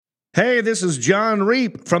Hey, this is John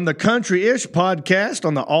Reap from the Country-ish podcast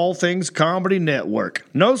on the All Things Comedy Network.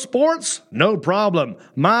 No sports? No problem.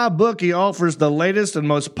 MyBookie offers the latest and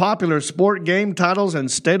most popular sport game titles and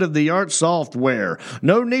state-of-the-art software.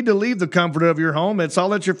 No need to leave the comfort of your home. It's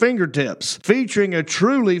all at your fingertips. Featuring a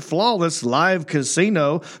truly flawless live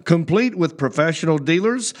casino, complete with professional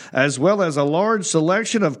dealers, as well as a large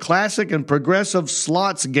selection of classic and progressive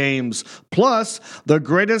slots games, plus the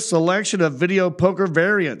greatest selection of video poker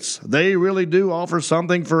variants. They really do offer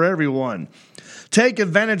something for everyone. Take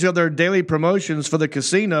advantage of their daily promotions for the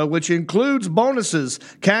casino, which includes bonuses,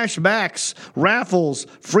 cash backs, raffles,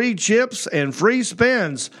 free chips, and free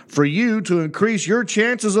spins for you to increase your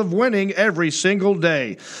chances of winning every single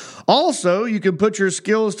day. Also, you can put your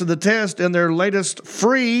skills to the test in their latest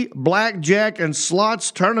free blackjack and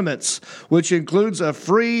slots tournaments, which includes a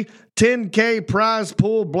free $10K prize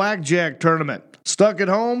pool blackjack tournament. Stuck at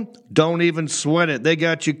home? Don't even sweat it. They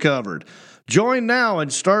got you covered. Join now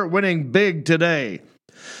and start winning big today.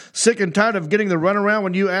 Sick and tired of getting the runaround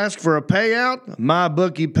when you ask for a payout?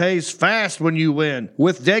 MyBookie pays fast when you win.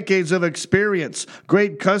 With decades of experience,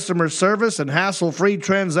 great customer service, and hassle-free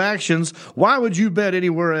transactions, why would you bet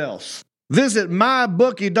anywhere else? Visit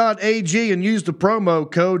mybookie.ag and use the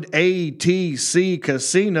promo code ATCCasino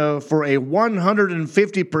for a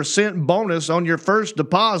 150% bonus on your first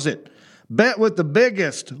deposit. Bet with the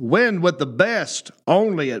biggest, win with the best,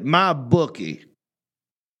 only at MyBookie.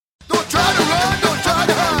 Don't try to run, don't try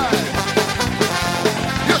to hide.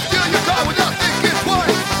 You steal your car without thinking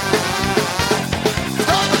twice.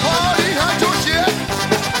 Stop the party, hide your shit.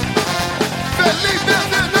 Leave this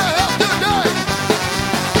in the house tonight.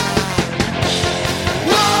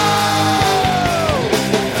 Whoa!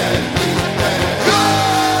 Go!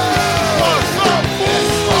 What's up,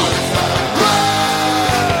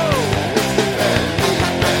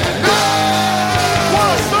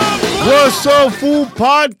 What's Up Fool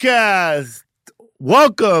Podcast?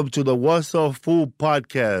 Welcome to the What's Up Fool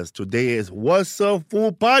Podcast. Today is What's Up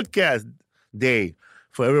Fool Podcast Day.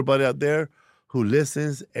 For everybody out there who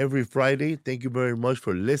listens every Friday, thank you very much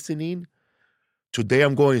for listening. Today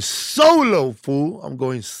I'm going solo, fool. I'm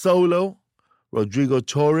going solo. Rodrigo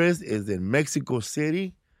Torres is in Mexico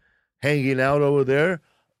City, hanging out over there,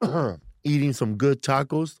 eating some good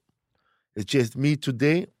tacos. It's just me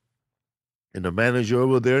today. And the manager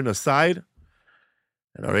over there on the side,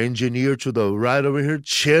 and our engineer to the right over here,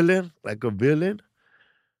 chilling like a villain.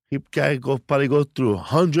 He probably goes through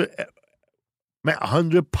 100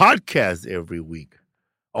 podcasts every week.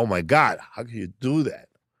 Oh my God, how can you do that?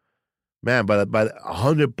 Man, by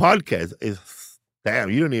 100 podcasts, it's,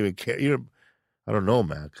 damn, you don't even care. I don't know,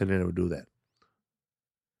 man. I could never do that.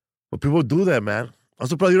 But people do that, man. I'm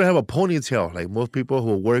surprised you don't have a ponytail like most people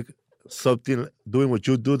who work something doing what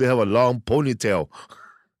you do. They have a long ponytail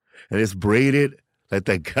and it's braided like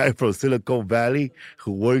that guy from Silicon Valley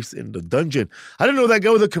who works in the dungeon. I didn't know that guy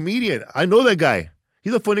was a comedian. I know that guy.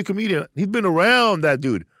 He's a funny comedian. He's been around, that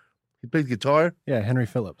dude. He plays guitar. Yeah, Henry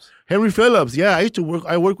Phillips. Henry Phillips. Yeah,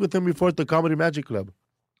 I worked with him before at the Comedy Magic Club.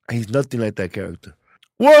 He's nothing like that character.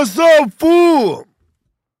 What's up, fool?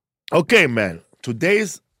 Okay, man.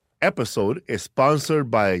 Today's episode is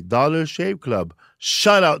sponsored by Dollar Shave Club.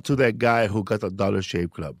 Shout out to that guy who got the Dollar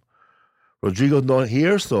Shave Club. Rodrigo's not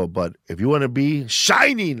here, but if you want to be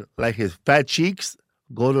shining like his fat cheeks,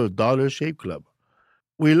 go to Dollar Shave Club.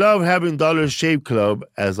 We love having Dollar Shave Club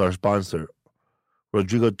as our sponsor.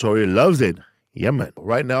 Rodrigo Torres loves it. Yeah, man.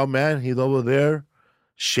 Right now, man, he's over there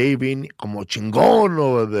shaving como chingón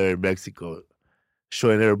over there in Mexico,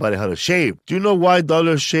 showing everybody how to shave. Do you know why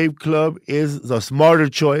Dollar Shave Club is the smarter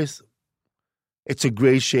choice? It's a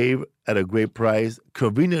great shave at a great price,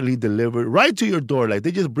 conveniently delivered right to your door. Like,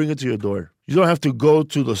 they just bring it to your door. You don't have to go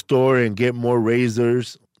to the store and get more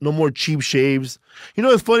razors, no more cheap shaves. You know,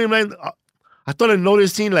 it's funny, man. I started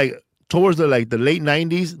noticing, like, towards the late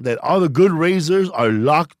 90s, that all the good razors are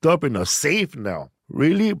locked up in a safe now.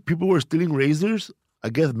 Really? People were stealing razors? I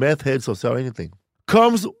guess meth heads will sell anything.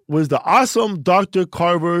 Comes with the awesome Dr.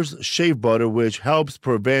 Carver's shave butter, which helps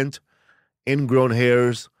prevent ingrown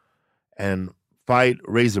hairs and fight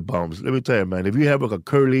razor bumps. Let me tell you, man, if you have like a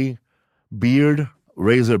curly beard,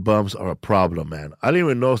 razor bumps are a problem, man. I didn't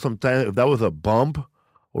even know sometimes if that was a bump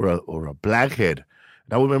or a blackhead.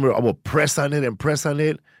 And I remember I would press on it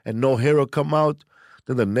and no hair will come out.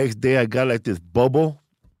 Then the next day I got like this bubble.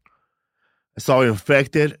 It's all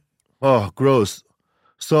infected. Oh, gross.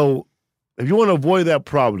 So if you want to avoid that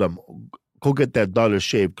problem, go get that Dollar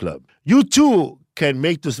Shave Club. You too can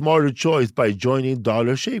make the smarter choice by joining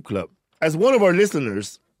Dollar Shave Club. As one of our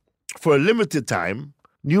listeners, for a limited time,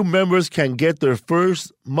 New members can get their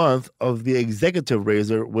first month of the executive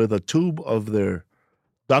razor with a tube of their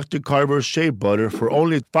Dr. Carver's shea butter for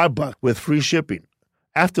only $5 with free shipping.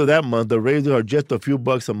 After that month, the razors are just a few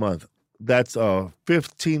bucks a month. That's a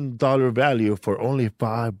 $15 value for only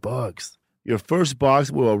 $5. Your first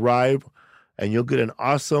box will arrive and you'll get an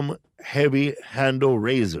awesome heavy handle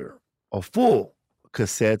razor, a full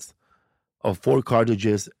cassette of 4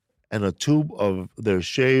 cartridges, and a tube of their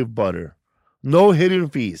shave butter. No hidden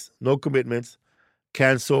fees, no commitments.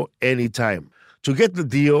 Cancel anytime. To get the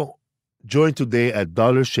deal, join today at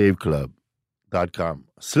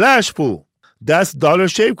dollarshaveclub.com/fool. That's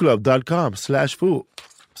dollarshaveclub.com/fool.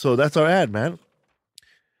 So that's our ad, man.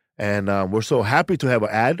 And we're so happy to have an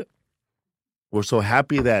ad. We're so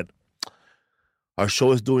happy that our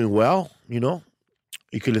show is doing well, you know.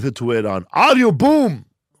 You can listen to it on Audio Boom.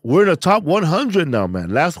 We're in the top 100 now, man.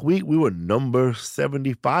 Last week, we were number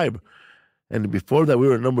 75. And before that, we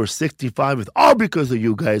were number 65. It's all because of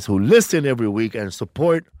you guys who listen every week and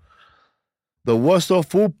support the What's So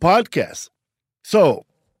Fool podcast. So,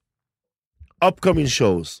 upcoming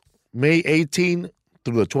shows, May 18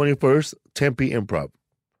 through the 21st, Tempe Improv,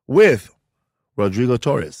 with Rodrigo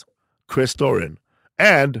Torres, Chris Doran,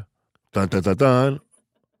 and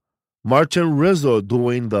Martin Rizzo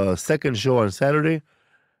doing the second show on Saturday,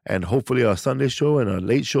 and hopefully a Sunday show and a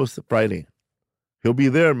late show Friday. He'll be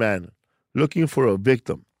there, man, looking for a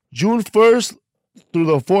victim. June 1st through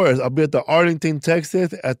the 4th, I'll be at the Arlington,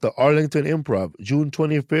 Texas, at the Arlington Improv. June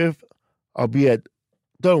 25th, I'll be at,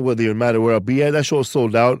 don't really matter where I'll be at. That show is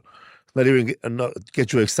sold out. Not even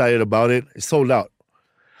get you excited about it. It's sold out.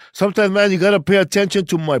 Sometimes, man, you got to pay attention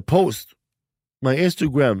to my post, my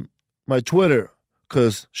Instagram, my Twitter,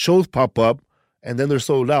 because shows pop up and then they're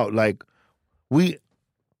sold out. Like, we're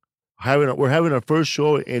having our first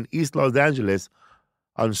show in East Los Angeles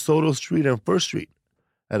on Soto Street and First Street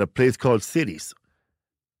at a place called Cities,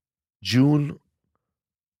 June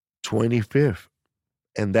 25th.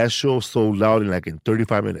 And that show sold out in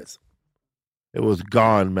 35 minutes. It was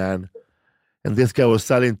gone, man. And this guy was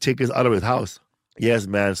selling tickets out of his house. Yes,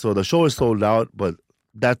 man. So the show is sold out, but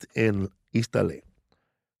that's in East LA.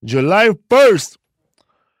 July 1st,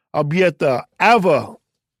 I'll be at the Ava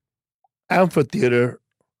Amphitheater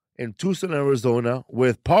in Tucson, Arizona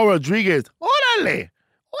with Paul Rodriguez. Órale,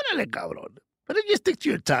 cabrón. But then you stick to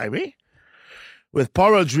your time, eh? With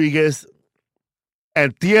Paul Rodriguez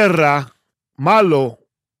and Tierra, Malo,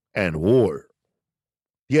 and War.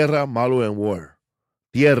 Tierra, Malo, and War.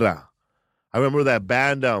 Tierra. I remember that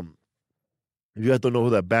band. If you guys don't know who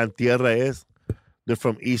that band Tierra is, they're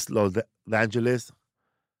from East Los Angeles.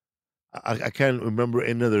 I can't remember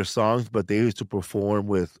any of their songs, but they used to perform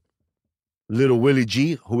with Little Willie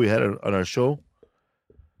G, who we had on our show.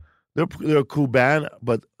 They're a cool band,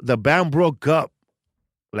 but the band broke up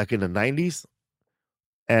in the 90s,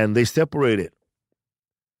 and they separated.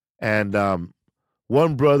 And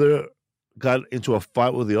one brother got into a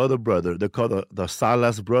fight with the other brother. They're called the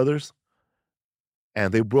Salas brothers.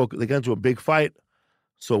 And they got into a big fight.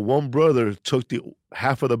 So one brother took the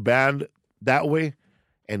half of the band that way,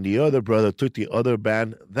 and the other brother took the other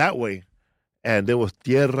band that way. And there was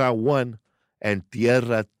Tierra 1 and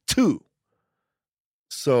Tierra 2.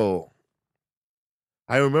 So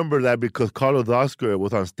I remember that because Carlos Oscar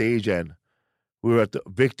was on stage, and we were at the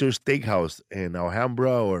Victor's Steakhouse in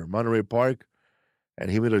Alhambra or Monterey Park, and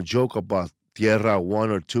he made a joke about Tierra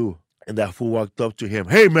 1 or 2. And that fool walked up to him,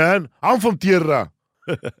 "Hey, man, I'm from Tierra."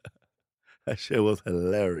 That shit was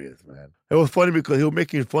hilarious, man. It was funny because he was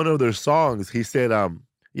making fun of their songs. He said,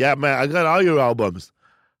 yeah, man, I got all your albums.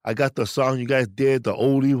 I got the song you guys did, the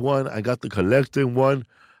oldie one. I got the collecting one.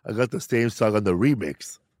 I got the same song on the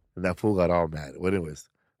remix. And that fool got all mad. But anyways,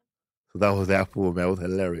 so that was that fool, man. It was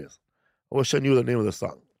hilarious. I wish I knew the name of the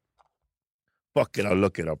song. Fuck it, I'll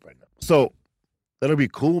look it up right now. So that'll be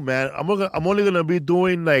cool, man. I'm only gonna be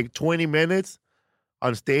doing 20 minutes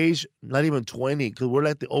on stage, not even 20, because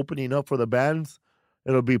we're the opening up for the bands.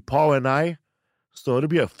 It'll be Paul and I, so it'll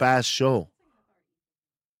be a fast show.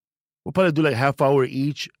 We'll probably do half hour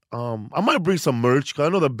each. I might bring some merch, because I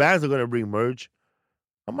know the bands are going to bring merch.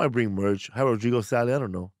 I might bring merch. Have Rodrigo Sally, I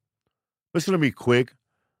don't know. But it's going to be quick.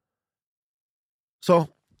 So,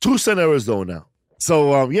 Tucson, Arizona.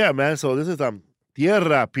 So, yeah, man, so this is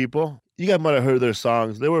Tierra, people. You guys might have heard their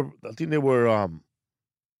songs.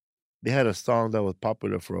 They had a song that was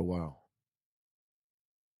popular for a while.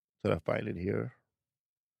 Did I find it here?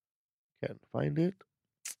 Can't find it.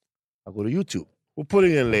 I'll go to YouTube. We'll put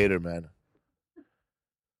it in later, man.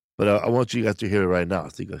 But I want you guys to hear it right now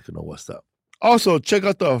so you guys can know what's up. Also, check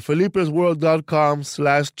out the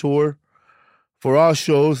Felipe'sWorld.com/tour for all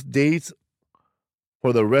shows, dates,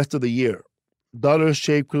 for the rest of the year. Dollar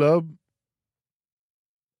Shave Club.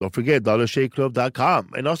 Don't forget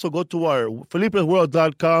dollarshaveclub.com. And also go to our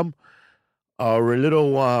FelipeWorld.com, our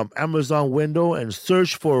little Amazon window, and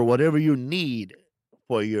search for whatever you need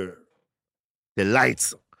for your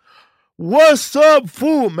delights. What's up,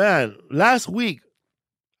 fool, man? Last week,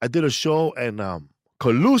 I did a show in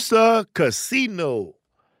Calusa Casino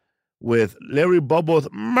with Larry Bubbles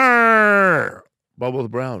Brown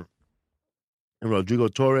and Rodrigo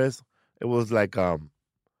Torres. It was like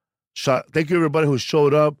thank you everybody who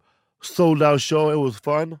showed up. Sold out show. It was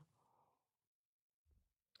fun.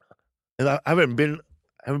 And I haven't been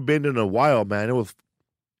in a while, man. It was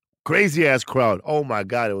crazy ass crowd. Oh my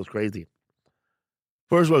God, it was crazy.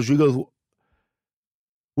 First Rodrigo,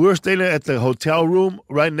 we were staying at the hotel room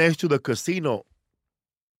right next to the casino.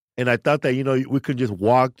 And I thought that, we could just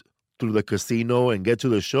walk through the casino and get to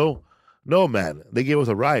the show. No, man. They gave us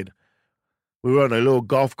a ride. We were on a little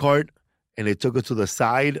golf cart, and they took us to the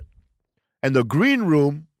side. And the green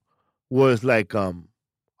room was like a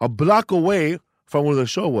block away from where the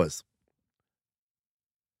show was.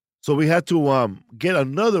 So we had to get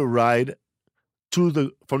another ride from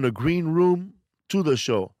the green room to the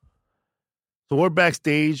show. So we're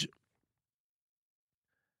backstage,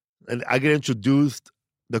 and I get introduced.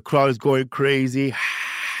 The crowd is going crazy.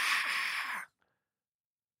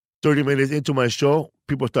 30 minutes into my show,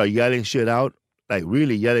 people start yelling shit out, like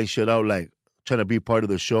really yelling shit out, like trying to be part of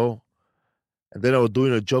the show. And then I was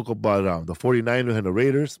doing a joke about the 49ers and the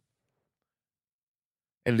Raiders.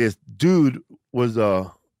 And this dude was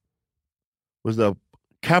a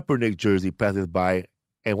Kaepernick jersey passes by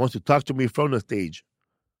and wants to talk to me from the stage.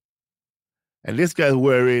 And this guy's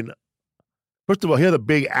wearing, first of all, he had a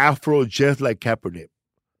big afro just like Kaepernick.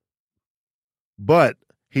 But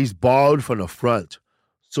he's bald from the front.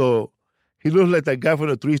 So he looks like that guy from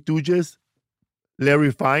the Three Stooges,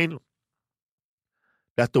 Larry Fine.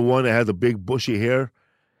 That's the one that has a big bushy hair.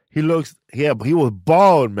 He was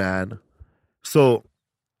bald, man. So,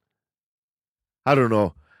 I don't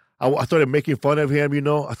know. I started making fun of him,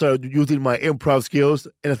 I started using my improv skills.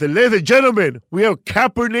 And I said, ladies and gentlemen, we have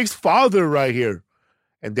Kaepernick's father right here.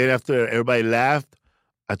 And then after everybody laughed,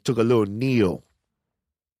 I took a little kneel.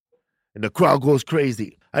 And the crowd goes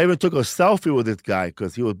crazy. I even took a selfie with this guy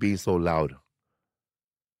because he was being so loud.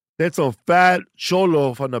 Then some fat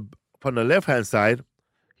cholo from the left-hand side,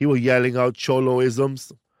 he was yelling out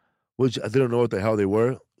choloisms, which I didn't know what the hell they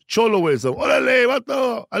were. Choloism. Orale,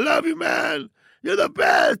 vato. I love you, man. You're the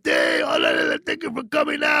best. Hey, orale, thank you for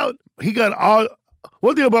coming out. He got all...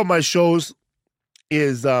 One thing about my shows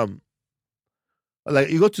is, like,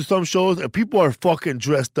 you go to some shows and people are fucking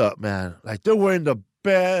dressed up, man. Like, they're wearing the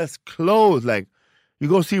best clothes. Like, you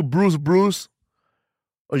go see Bruce,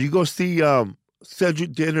 or you go see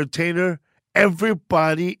Cedric the Entertainer.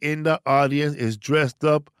 Everybody in the audience is dressed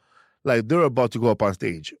up like they're about to go up on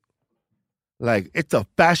stage. Like, it's a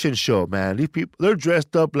fashion show, man. These people, they're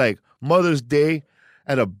dressed up like Mother's Day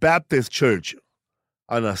at a Baptist church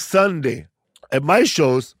on a Sunday. At my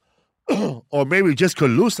shows, or maybe just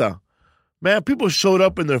Calusa, man, people showed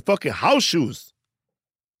up in their fucking house shoes.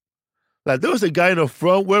 Like, there was a guy in the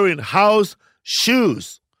front wearing house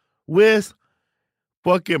shoes with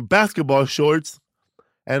fucking basketball shorts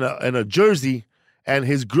and a jersey, and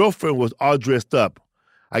his girlfriend was all dressed up.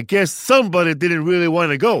 I guess somebody didn't really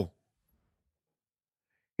want to go.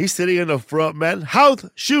 He's sitting in the front, man. House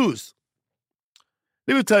shoes.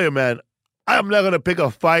 Let me tell you, man, I'm not going to pick a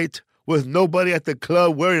fight with nobody at the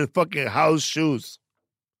club wearing fucking house shoes.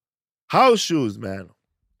 House shoes, man.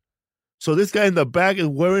 So this guy in the back is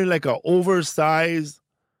wearing like an oversized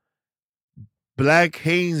black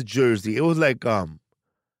Hanes jersey. It was like,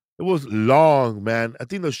 it was long, man. I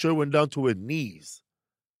think the shirt went down to his knees.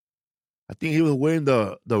 I think he was wearing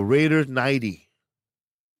the Raiders 90.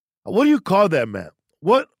 What do you call that, man?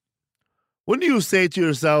 When do you say to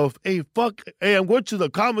yourself, hey, I'm going to the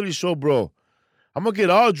comedy show, bro. I'm going to get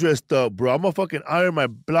all dressed up, bro. I'm going to fucking iron my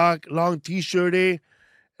black long t-shirt, and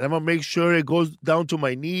I'm going to make sure it goes down to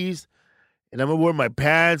my knees, and I'm going to wear my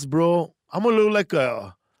pants, bro. I'm going to look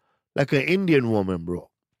like an Indian woman, bro.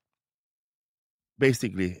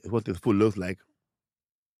 Basically, is what this fool looks like.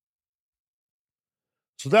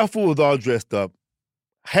 So that fool was all dressed up,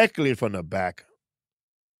 heckling from the back.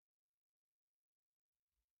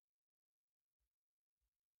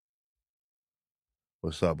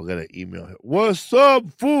 What's up? I got an email here. What's up,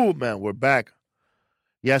 fool? Man, we're back.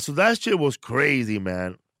 Yeah, so that shit was crazy,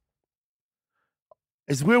 man.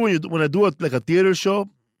 It's weird when I do a theater show,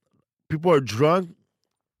 people are drunk.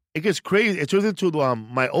 It gets crazy. It turns into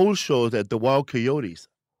my old shows at the Wild Coyotes.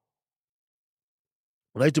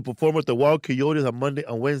 when I used to perform at the Wild Coyotes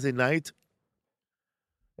on Wednesday night,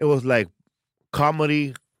 it was like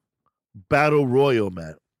comedy battle royal,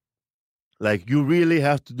 man. Like, you really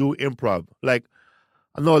have to do improv. Like,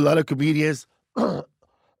 I know a lot of comedians,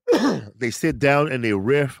 they sit down and they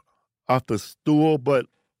riff off the stool, but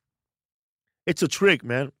it's a trick,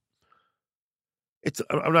 man.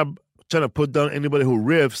 I'm not trying to put down anybody who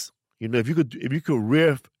riffs. You know, if you could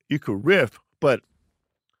riff, you could riff, but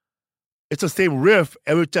it's the same riff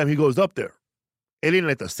every time he goes up there. It ain't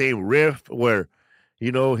like the same riff where,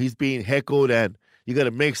 you know, he's being heckled and you got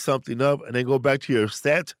to make something up and then go back to your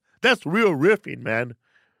set. That's real riffing, man.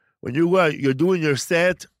 When you're doing your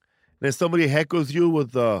set, and then somebody heckles you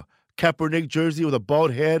with a Kaepernick jersey with a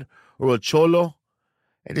bald head or a cholo,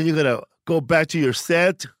 and then you got to go back to your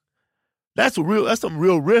set. That's some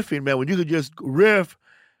real riffing, man. When you could just riff,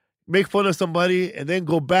 make fun of somebody, and then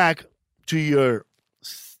go back to your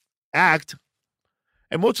act.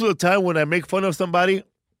 And most of the time when I make fun of somebody,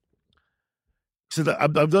 since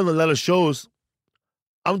I've done a lot of shows,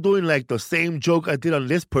 I'm doing like the same joke I did on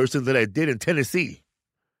this person that I did in Tennessee.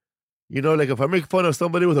 You know, like if I make fun of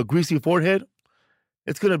somebody with a greasy forehead,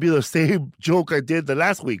 it's going to be the same joke I did the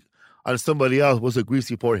last week on somebody else with a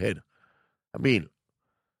greasy forehead. I mean,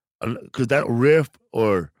 because that riff,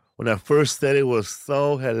 or when I first said it, was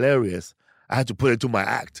so hilarious, I had to put it to my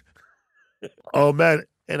act. Oh, man.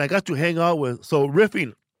 And I got to hang out with, so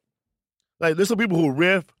riffing, like there's some people who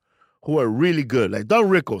riff who are really good, like Don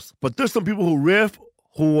Rickles. But there's some people who riff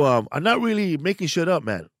who are not really making shit up,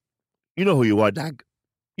 man. You know who you are, dog.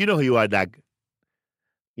 You know who you are, dog.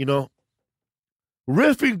 You know,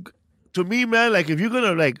 riffing, to me, man, like if you're going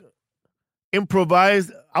to like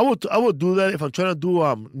improvise, I would do that if I'm trying to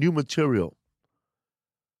do new material.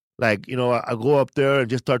 Like, you know, I go up there and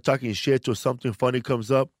just start talking shit till something funny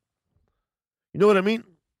comes up. You know what I mean?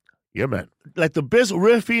 Yeah, man. Like the best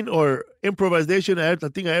riffing or improvisation I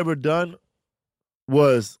think I ever done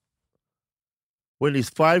was when these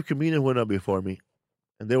 5 comedians went up before me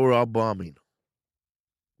and they were all bombing.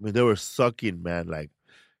 I mean, they were sucking, man, like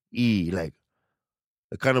like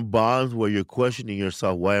the kind of bombs where you're questioning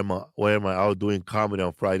yourself, why am I out doing comedy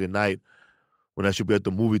on Friday night when I should be at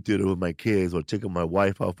the movie theater with my kids or taking my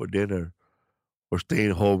wife out for dinner or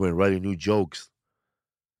staying home and writing new jokes.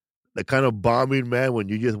 The kind of bombing, man, when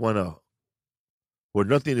you just want to, where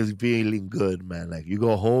nothing is feeling good, man. Like you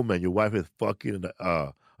go home and your wife is fucking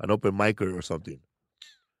an open micer or something.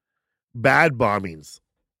 Bad bombings.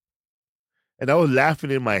 And I was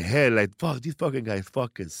laughing in my head like, fuck, these fucking guys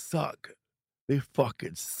fucking suck. They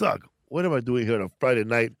fucking suck. What am I doing here on a Friday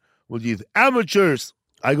night with these amateurs?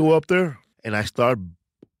 I go up there and I start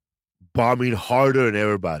bombing harder than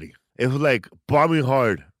everybody. It was like bombing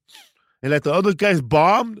hard. And like the other guys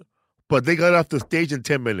bombed, but they got off the stage in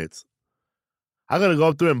 10 minutes. I got to go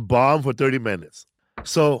up there and bomb for 30 minutes.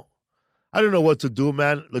 So I don't know what to do,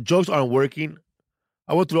 man. The jokes aren't working.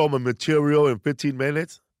 I went through all my material in 15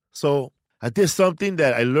 minutes. So I did something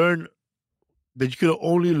that I learned that you could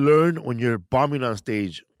only learn when you're bombing on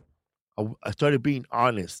stage. I started being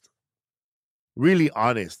honest. Really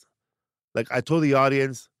honest. Like I told the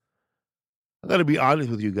audience, I got to be honest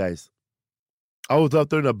with you guys. I was up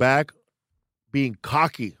there in the back being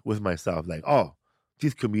cocky with myself. Like, oh,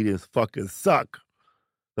 these comedians fucking suck.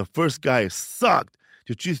 The first guy sucked.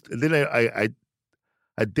 And then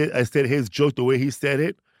I said his joke the way he said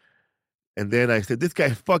it. And then I said, this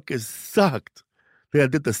guy fucking sucked. Then I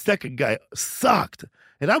did the second guy sucked.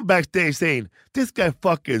 And I'm backstage saying, this guy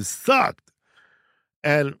fucking sucked.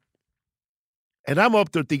 And I'm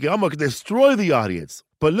up there thinking, I'm going to destroy the audience.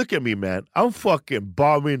 But look at me, man. I'm fucking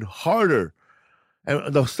bombing harder.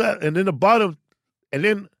 And then the bottom, and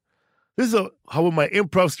then this is how my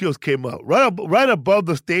improv skills came up. Right above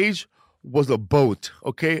the stage was a boat,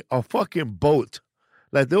 okay? A fucking boat.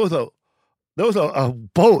 Like there was a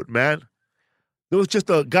boat, man. There was just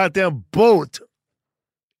a goddamn boat.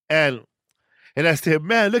 And I said,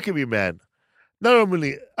 man, look at me, man. Not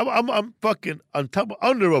only I'm fucking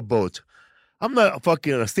under a boat. I'm not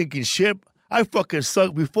fucking on a sinking ship. I fucking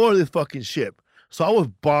sunk before this fucking ship. So I was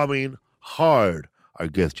bombing hard. Our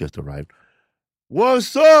guest just arrived.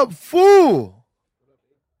 What's up, fool?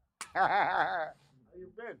 How you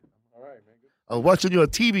been? All right, man. I was watching you on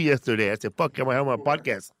TV yesterday. I said, fuck, am I on my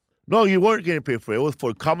podcast? No, you weren't getting paid for it. It was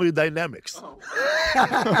for Comedy Dynamics. Oh.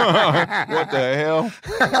 What the hell?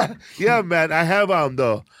 Yeah, man. I have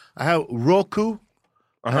Roku.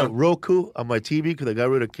 I have Roku on my TV because I got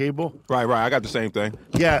rid of cable. Right. I got the same thing.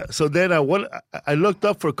 Yeah. So then I looked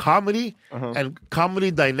up for comedy, and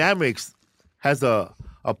Comedy Dynamics has a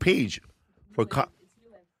page for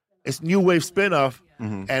it's New Wave spinoff,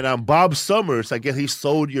 and Bob Summers, I guess he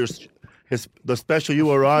sold the special you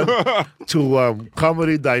were on to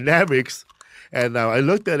Comedy Dynamics, and I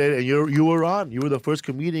looked at it, and you were on. You were the first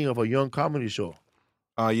comedian of a young comedy show.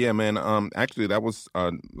 Yeah, man. Actually, that was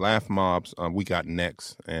Laugh Mob's We Got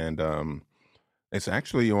Next, and it's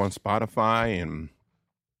actually on Spotify and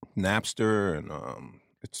Napster, and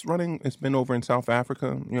it's running. It's been over in South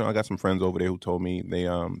Africa. You know, I got some friends over there who told me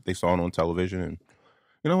they saw it on television, and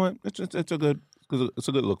you know what? It's a good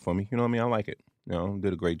look for me. You know what I mean? I like it. You know,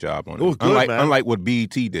 did a great job on it. It was good, man. Unlike what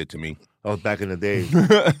BET did to me. That was back in the day.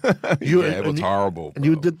 It was horrible. And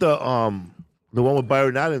you did the one with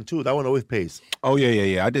Byron Allen too. That one always pays. Oh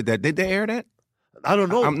yeah. I did that. Did they air that? I don't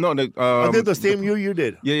know. I did the same year you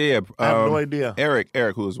did. Yeah. I have no idea. Eric,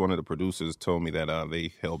 who was one of the producers, told me that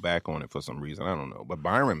they held back on it for some reason. I don't know. But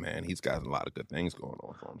Byron, man, he's got a lot of good things going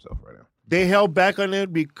on for himself right now. They held back on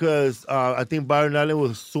it because I think Byron Allen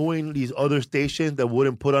was suing these other stations that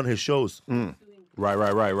wouldn't put on his shows.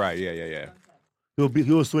 Right. Yeah.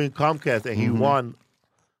 He was suing Comcast, and he won.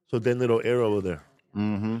 So then it'll air over there.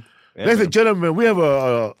 Mm-hmm. Yeah, Ladies and gentlemen, we have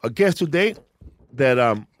a guest today that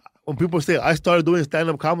when people say I started doing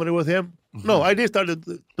stand-up comedy with him, no, I did start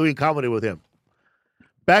doing comedy with him.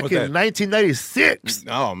 Back What's in that? 1996.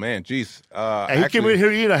 Oh, man, jeez. And he came in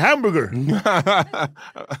here to eat a hamburger. I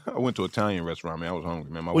went to an Italian restaurant, man. I was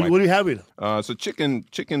hungry, man. What are you having? It's a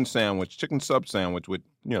chicken sandwich, chicken sub sandwich with,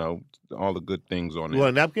 you know, all the good things on it. You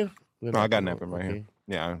want a napkin? No, I got a napkin right here.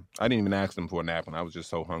 Yeah, I didn't even ask them for a napkin. I was just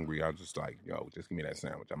so hungry. I was just like, yo, just give me that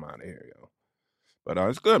sandwich. I'm out of here, yo. But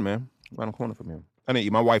it's good, man. Right on the corner from him. I didn't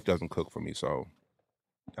eat. My wife doesn't cook for me, so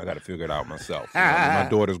I got to figure it out myself. You know, my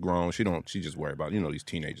daughter's grown. She just worry about, you know, these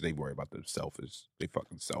teenagers. They worry about the selfish. They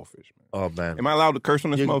fucking selfish, man. Oh, man. Am I allowed to curse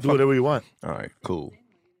on this You can motherfucker? do whatever you want. All right, cool.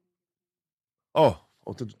 Oh,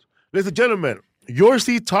 ladies and gentlemen,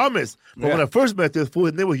 Yoursie Thomas. But when I first met this fool,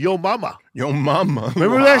 his name was Yo Mama. Yo mama.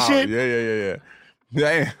 Remember that shit? Yeah.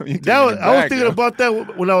 Damn, I was thinking about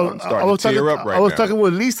that when I was talking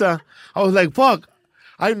with Lisa. I was like, fuck,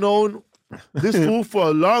 I known this fool for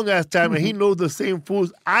a long ass time, and he knows the same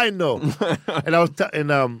fools I know. And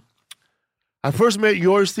I first met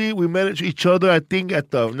Yoursie. We met each other, I think,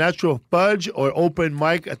 at the Natural Fudge or open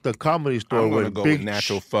mic at the Comedy Store. I'm going to go with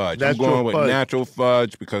Natural Fudge. I'm going with Natural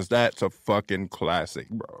Fudge because that's a fucking classic,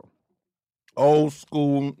 bro. Old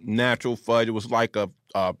school Natural Fudge. It was like it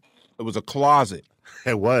was a closet.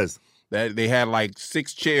 It was. They had like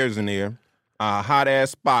 6 chairs in there, a hot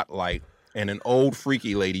ass spotlight, and an old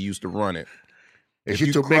freaky lady used to run it. And she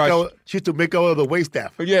used to make out of the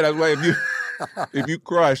waitstaff. Yeah, that's why if you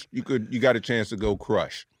crush, you got a chance to go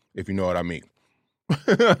crush, if you know what I mean.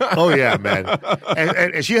 Oh yeah, man.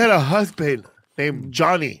 And she had a husband named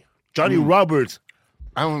Johnny Roberts.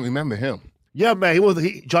 I don't remember him. Yeah, man.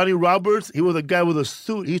 Johnny Roberts. He was a guy with a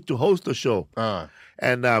suit. He used to host the show.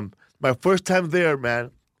 And my first time there, man,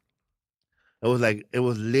 it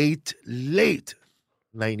was late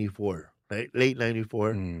 94, right? Late 94.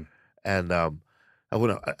 And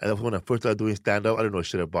when I first started doing stand-up, I didn't know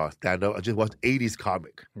shit about stand-up. I just watched 80s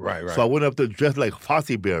comic. Right. So I went up there dressed like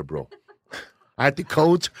Fozzie Bear, bro. I had the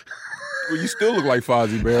coat. Well, you still look like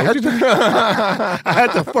Fozzie Bear. I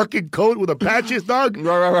had the fucking coat with the patches, dog.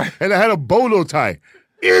 Right. And I had a bolo tie.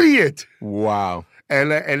 Idiot. Wow. And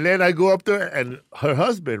then I go up there, and her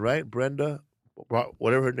husband, right, Brenda,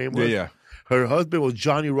 whatever her name was. Yeah. Her husband was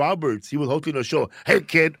Johnny Roberts. He was hosting a show. Hey,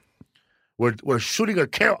 kid, we're shooting a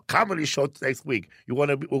comedy show next week. We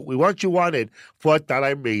want you wanted. For I thought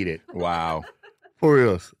I made it. Wow. For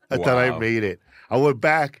real, I thought I made it. I went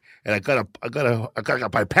back and I gotta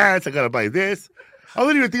buy pants. I gotta buy this. I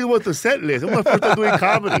wasn't even thinking about the set list. It was my first time doing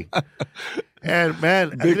comedy. And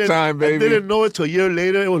man, Big time, baby. I didn't know it till a year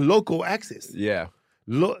later. It was local access. Yeah.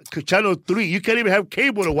 Channel 3. You can't even have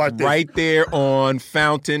cable to watch this. Right there on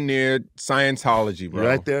Fountain near Scientology, bro.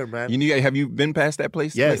 Right there, man. Have you been past that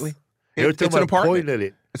place lately? Every time I point at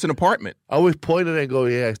it. It's an apartment. I always point at it and go,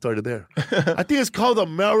 yeah, I started there. I think it's called the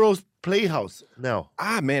Melrose Playhouse now.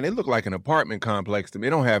 Man, it looked like an apartment complex to me. It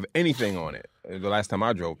don't have anything on it. The last time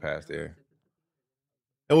I drove past there.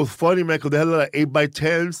 It was funny, man, because they had a lot of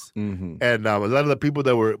 8x10s. And a lot of the people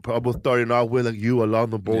that were probably starting off with, like you,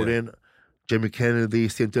 Alonzo Bowden, Jimmy Kennedy,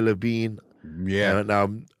 Cynthia Levine. Yeah.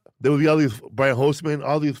 And there would be all these, Brian Holtzman,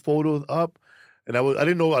 all these photos up. And I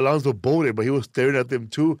didn't know Alonzo Bowden, but he was staring at them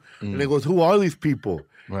too. And he goes, who are these people?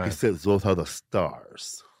 Right. He says, those are the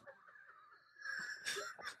stars.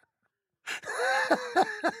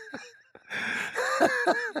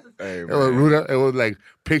 Hey, It was like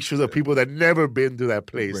pictures of people that never been to that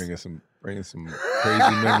place. Bringing some Bringing some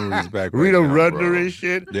crazy memories back. Rita right now, Rudner bro. and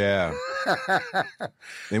shit. Yeah.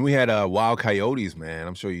 Then we had Wild Coyotes, man.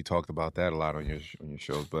 I'm sure you talked about that a lot on your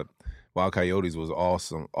shows, but Wild Coyotes was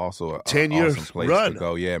awesome. Also, a 10 years awesome place run. to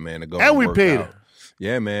go. Yeah, man. To go And we work paid. out.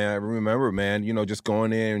 Yeah, man. I remember, man. Just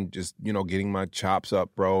going in and just getting my chops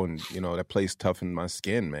up, bro, and that place toughened my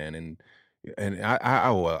skin, man. And I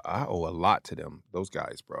owe a lot to them, those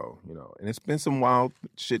guys, bro. And it's been some wild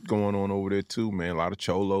shit going on over there too, man. A lot of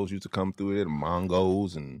cholos used to come through there, the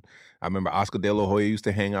Mongos, and I remember Oscar De La Hoya used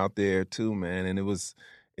to hang out there too, man. And it was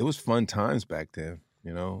fun times back then,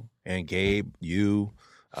 And Gabe, you,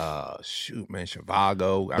 shoot, man,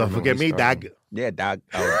 Shivago. Don't forget me, Doc. Yeah, Doc.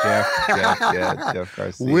 Oh, Jeff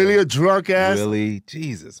Garcia. Willie, a drunk ass. Willie,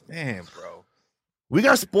 Jesus, man, bro. We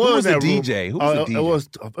got spoiled. Who was in the that room. DJ? Who was the DJ?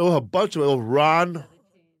 It was a bunch of it. It was Ron,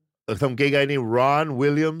 some gay guy named Ron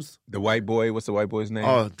Williams. The white boy. What's the white boy's name?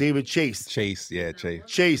 Oh, David Chase. Chase. Yeah, Chase.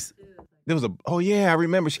 Chase. There was I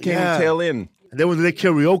remember. She came to tail in. And then when they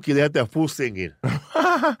karaoke, they had that fool singing.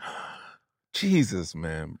 Jesus,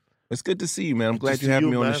 man. It's good to see you, man. I'm glad to you having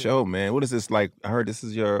see me you, on the man. show, man. What is this like? I heard this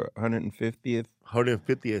is your 150th?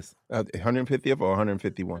 150th. 150th or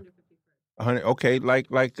 151? 100. Okay, like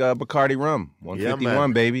Bacardi rum. 151,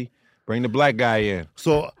 man. baby. Bring the black guy in.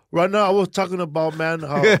 So right now I was talking about, man,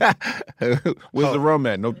 how Where's the rum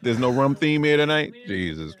at? No, there's no rum theme here tonight?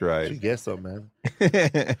 Jesus you Christ. guess so, man.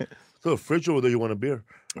 So a fridge over there, you want a beer?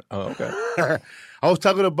 Oh, okay. I was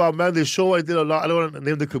talking about, man, the show I did a lot. I don't want to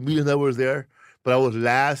name the comedian that was there, but I was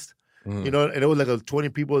last, and it was like 20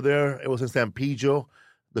 people there. It was in San Pedro,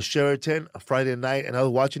 the Sheraton, a Friday night, and I was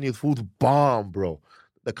watching these fools bomb, bro.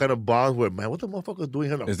 The kind of bombs where, man, what the motherfuckers doing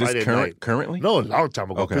here on a Is Friday this night? currently? No, a long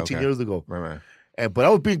time ago, Okay, 15 okay. years ago. Right. But I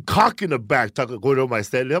was being cocky in the back, going over my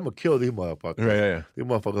set. I'm going to kill these motherfuckers. Yeah. These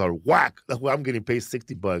motherfuckers are whack. That's why I'm getting paid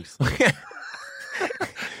 $60.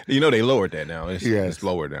 They lowered that now. It's Yes.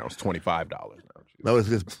 lowered now. It's $25 now. No, it's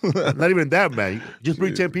just not even that, man. Just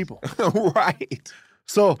bring 10 people. Right.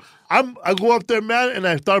 So I go up there, man, and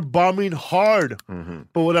I start bombing hard. Mm-hmm.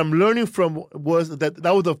 But what I'm learning from was that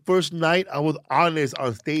was the first night I was honest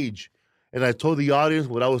on stage. And I told the audience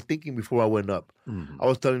what I was thinking before I went up. Mm-hmm. I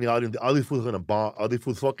was telling the audience, all these fools are going to bomb. All these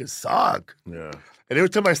fools fucking suck. Yeah. And every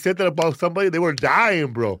time I said that about somebody, they were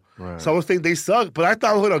dying, bro. Right. So I was saying they suck. But I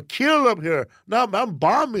thought I was going to kill them here. No, I'm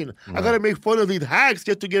bombing. I got to make fun of these hacks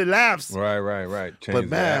just to get laughs. Right. Change But, the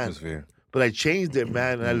man, atmosphere. But I changed it,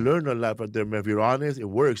 man, and I learned a lot from there, man. If you're honest, it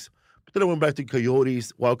works. But then I went back to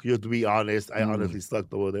Coyotes. Well, Coyotes, to be honest, I honestly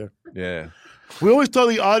sucked over there. Yeah. We always tell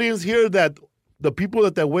the audience here that the people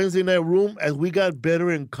at that Wednesday night room, as we got better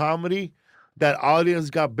in comedy, that audience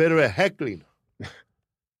got better at heckling.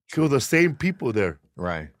 It was the same people there.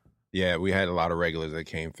 Right. Yeah, we had a lot of regulars that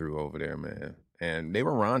came through over there, man. And they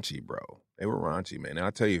were raunchy, bro. They were raunchy, man. And I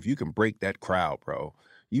tell you, if you can break that crowd, bro,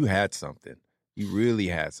 you had something. You really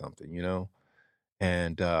had something,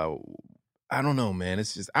 And I don't know, man.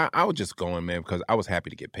 It's just I was just going, man, because I was happy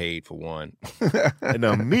to get paid for one. And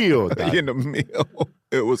a meal, Doc. In the meal.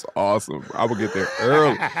 It was awesome. I would get there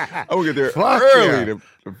early. Fuck early yeah. to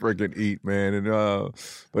freaking eat, man. And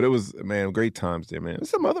but it was, man, great times there, man. There's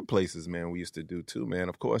some other places, man, we used to do too, man.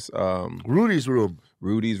 Of course, Rudy's room,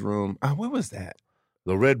 Rudy's room. Oh, what was that?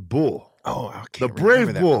 the Red Bull. Oh, I The can't Brave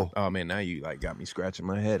remember that. Bull. Oh man, now you got me scratching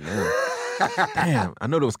my head now. Damn, I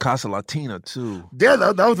know there was Casa Latina too. Yeah,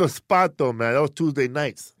 that was a spot, though, man. That was Tuesday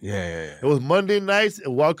nights. Yeah. It was Monday nights,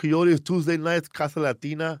 and Wild Coyotes. Tuesday nights, Casa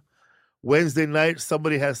Latina. Wednesday night,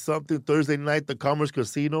 somebody has something. Thursday night, the Commerce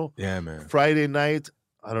Casino. Yeah, man. Friday night,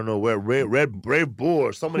 I don't know where, Red Brave Bull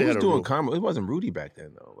or somebody Who was had a doing room. comedy? It wasn't Rudy back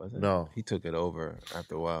then, though, was it? No. He took it over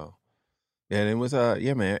after a while. And it was,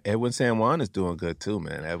 man, Edwin San Juan is doing good too,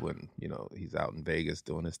 man. Edwin, he's out in Vegas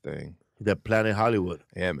doing his thing. That Planet Hollywood.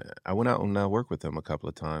 Yeah, man. I went out and worked with him a couple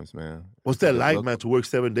of times, man. What's that Good like, look. man, to work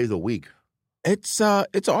 7 days a week? It's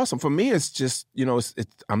awesome. For me, it's just, it's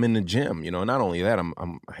I'm in the gym, Not only that,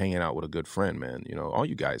 I'm hanging out with a good friend, man. All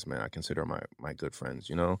you guys, man, I consider my good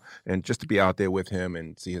friends, And just to be out there with him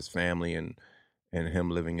and see his family and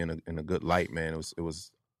him living in a good light, man, it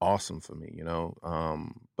was awesome for me,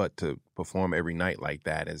 But to perform every night like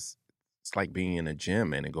that it's like being in a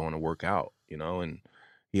gym, man, and going to work out, and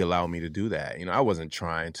he allowed me to do that. I wasn't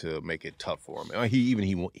trying to make it tough for him.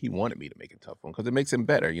 He wanted me to make it tough for him because it makes him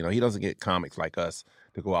better. He doesn't get comics like us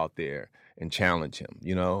to go out there and challenge him,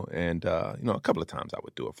 And, a couple of times I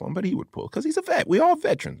would do it for him, but he would pull because he's a vet. We all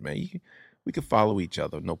veterans, man. We could follow each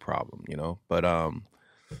other, no problem, But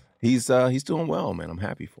he's doing well, man. I'm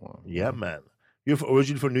happy for him. Yeah, man. You're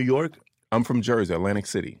originally from New York? I'm from Jersey, Atlantic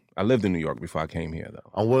City. I lived in New York before I came here, though.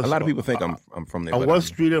 On what A lot of street- people think I'm from there. On but what I'm-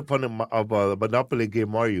 street of Monopoly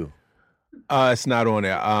game are you? It's not on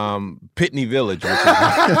there. Pitney Village, which is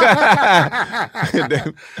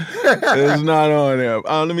it's not on there.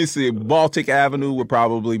 Let me see. Baltic Avenue would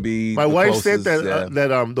probably be. My the wife closest, said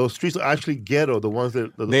that those streets are actually ghetto. The ones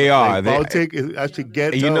that They are. Baltic is actually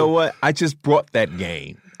ghetto. And you know what? I just brought that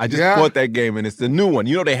game. Bought that game, and it's the new one.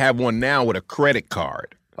 You know they have one now with a credit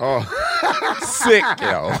card. Oh, Sick,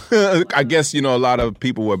 yo. I guess, a lot of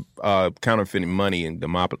people were counterfeiting money and the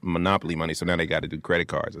monopoly money, so now they got to do credit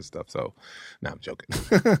cards and stuff. So, I'm joking.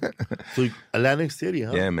 So Atlantic City,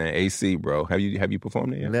 huh? Yeah, man. AC, bro. Have you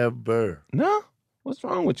performed there yet? Never. No? What's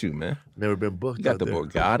wrong with you, man? Never been booked. You got out the there.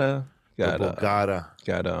 Borgata.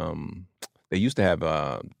 Borgata. They used to have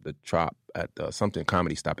the Trop at something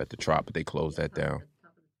comedy stop at the Trop, but they closed that down.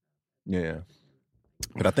 Yeah.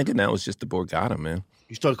 But I think now it's just the Borgata, man.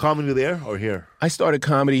 You started comedy there or here? I started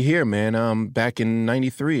comedy here, man. Back in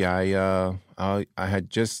 '93, I had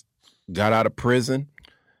just got out of prison,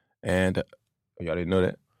 and y'all didn't know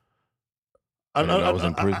that. I was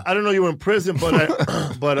in prison. I don't know you were in prison, but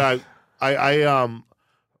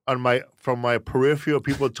from my peripheral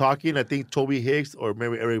people talking, I think Toby Hicks or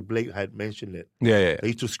maybe Eric Blake had mentioned it. Yeah. I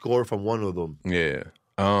used to score from one of them. Yeah.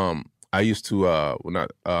 I used to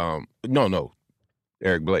no,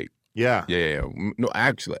 Eric Blake. Yeah. Yeah. No,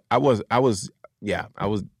 actually, I was me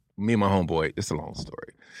and my homeboy, it's a long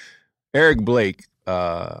story. Eric Blake,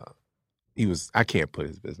 I can't put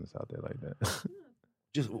his business out there like that.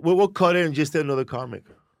 We'll cut in and just say another comic.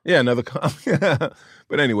 Yeah, another comic.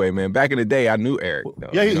 But anyway, man, back in the day, I knew Eric. Though,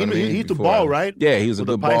 yeah, he used to ball, right? Yeah, he was a With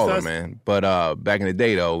good the baller, Paisas? man. But back in the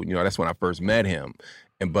day, though, that's when I first met him.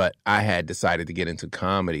 But I had decided to get into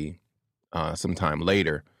comedy sometime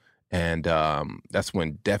later. And that's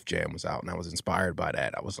when Def Jam was out, and I was inspired by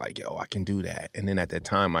that. I was like, yo, I can do that. And then at that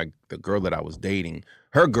time, the girl that I was dating,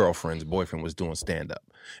 her girlfriend's boyfriend was doing stand-up.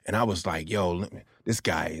 And I was like, yo, this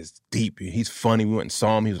guy is deep. He's funny. We went and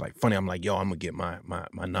saw him. He was like, funny. I'm like, yo, I'm going to get my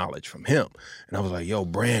knowledge from him. And I was like, yo,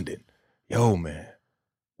 Brandon, man,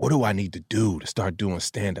 what do I need to do to start doing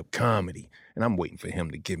stand-up comedy? And I'm waiting for him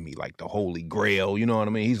to give me, like, the holy grail. You know what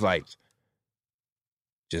I mean? He's like,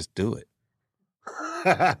 just do it.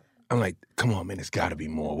 I'm like, come on, man, there's got to be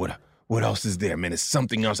more. What else is there, man? There's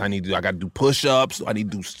something else I need to do. I got to do push-ups. I need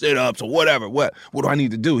to do sit-ups or whatever. What do I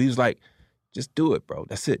need to do? He was like, just do it, bro.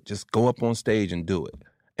 That's it. Just go up on stage and do it.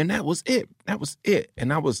 And that was it.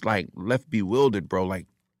 And I was like left bewildered, bro. Like,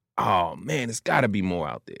 oh, man, there's got to be more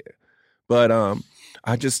out there. But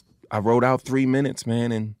I wrote out 3 minutes,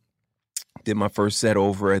 man, and did my first set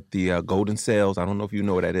over at the Golden Sales. I don't know if you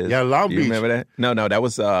know what that is. Yeah, Long Beach. You remember that? No, that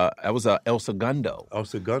was El Segundo. El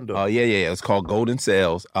Segundo. Oh, yeah. It's called Golden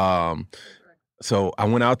Sales. So I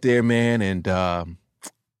went out there, man, and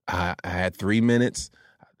I had 3 minutes.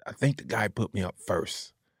 I think the guy put me up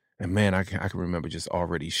first. And, man, I can remember just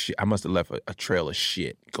already shit. I must have left a trail of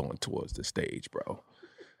shit going towards the stage, bro.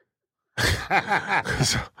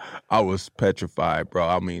 I was petrified, bro.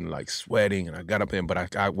 I mean, like sweating, and I got up there.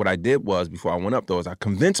 But what I did was, before I went up, though, is I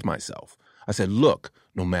convinced myself. I said, look,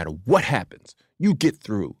 no matter what happens, you get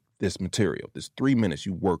through this material, this 3 minutes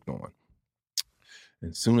you worked on.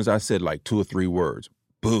 And as soon as I said like 2 or 3 words,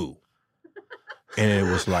 boo. And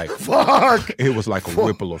it was like, fuck. It was like a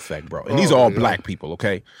ripple effect, bro. And these are all black people,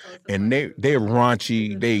 okay? And they're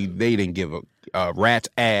raunchy. They didn't give a rat's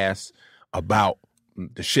ass about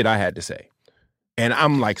the shit I had to say. And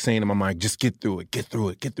I'm like saying in my mind, just get through it.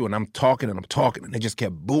 And I'm talking, and they just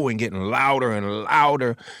kept booing, getting louder and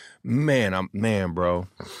louder. Man, bro.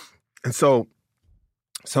 And so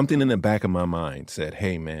something in the back of my mind said,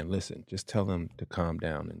 hey, man, listen, just tell them to calm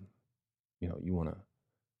down, and you want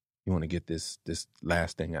to get this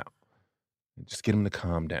last thing out. Just get them to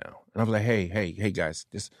calm down. And I was like, hey guys,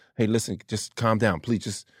 listen, just calm down.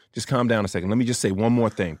 Please just calm down a second. Let me just say one more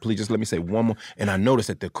thing. Please just let me say one more. And I noticed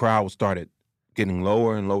that the crowd started getting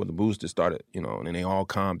lower and lower. The boos just started, and then they all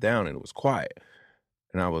calmed down and it was quiet.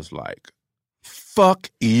 And I was like,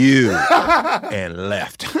 fuck you, and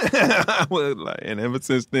left. I was like, and ever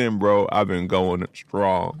since then, bro, I've been going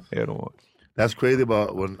strong head on. That's crazy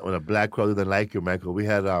about when a black crowd didn't like you, Michael. We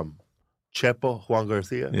had Chepo, Juan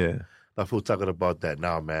Garcia. Yeah. That fool talking about that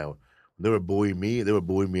now, man. When they were booing me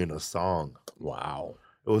in a song. Wow.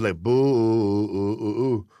 It was like, boo, ooh, ooh,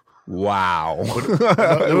 ooh. Wow.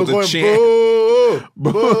 They were going, boo,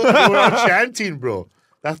 boo. They were all chanting, bro.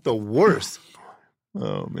 That's the worst.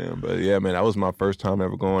 Oh, man. But, yeah, man, that was my first time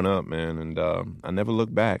ever going up, man. And I never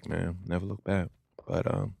looked back, man. Never looked back. But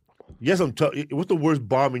yes, what's the worst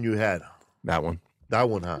bombing you had? that one. That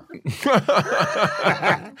one, huh?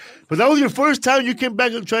 But that was your first time you came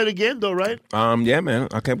back and tried again, though, right? Yeah, man.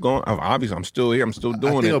 I kept going. Obviously, I'm still here. I'm still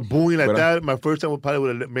doing I think it. a booing like that, my first time probably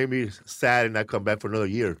would have made me sad and not come back for another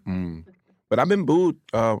year. But I've been booed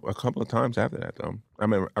a couple of times after that, though.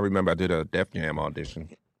 I remember I did a Def Jam audition.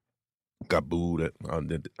 Got booed at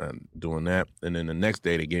doing that. And then the next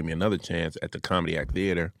day, they gave me another chance at the Comedy Act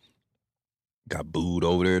Theater. Got booed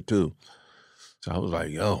over there, too. So I was like,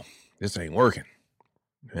 yo, this ain't working.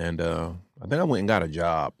 And I think I went and got a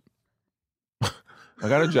job. I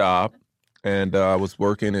got a job, and I was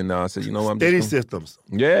working, and I said, you know what? Steady Systems.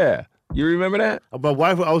 Yeah. You remember that? My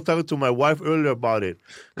wife, I was talking to my wife earlier about it.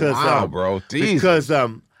 Wow, bro. Jeez. Because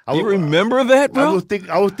you remember that, bro?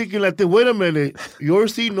 I was thinking like, wait a minute.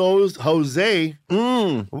 Yoursie knows Jose,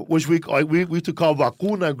 which we used to call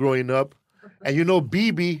Vacuna growing up. And you know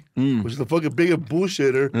BB, which is the fucking biggest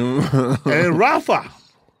bullshitter. And then Rafa,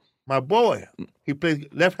 my boy, he plays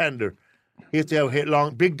left-hander. He used to have a head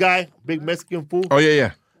long, big guy, big Mexican fool. Oh,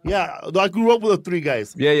 yeah. Yeah, I grew up with the three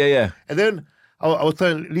guys. Yeah. And then I was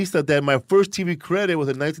telling Lisa that my first TV credit was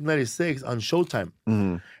in 1996 on Showtime.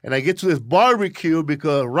 And I get to this barbecue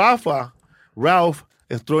because Ralph,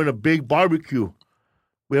 is throwing a big barbecue.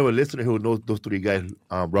 We have a listener who knows those three guys.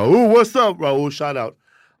 Raul, what's up, Raul? Shout out.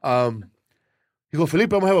 He goes,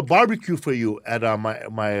 Felipe, I'm going to have a barbecue for you at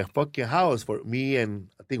my fucking house for me and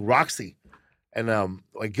I think Roxy. And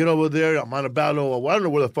I get over there, I'm on a battle. I don't know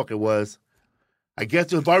where the fuck it was. I get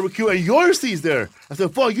to the barbecue and Yoursie's there. I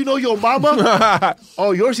said, fuck, you know your mama?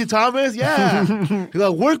 Oh, Yoursie Thomas? Yeah. He's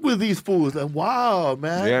like, work with these fools. And wow,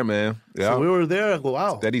 man. Yeah, man. Yeah. So we were there. I go,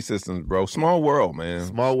 wow. Steady Systems, bro. Small world, man.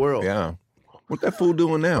 Small world. Yeah. What that fool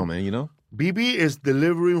doing now, man, you know? BB is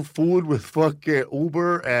delivering food with fucking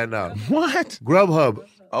Uber and What? Grubhub.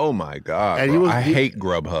 Oh, my God, And bro. I hate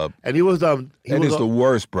Grubhub. And he was That is the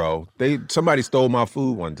worst, bro. Somebody stole my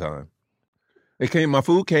food one time. My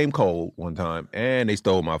food came cold one time, and they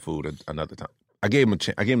stole my food another time. I gave him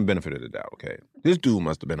the benefit of the doubt, okay? This dude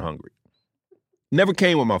must have been hungry. Never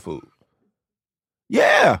came with my food.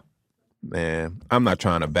 Yeah. Man, I'm not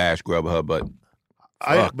trying to bash Grubhub, but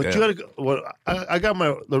I got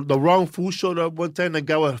the wrong food showed up one time. The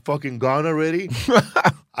guy was fucking gone already.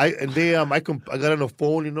 I got on the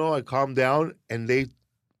phone, you know, I calmed down, and they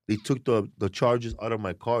took the charges out of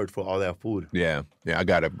my card for all that food. Yeah, I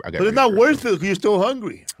got it. But it's not worth it because you're still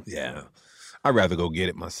hungry. Yeah, I'd rather go get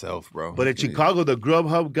it myself, bro. But in Chicago, the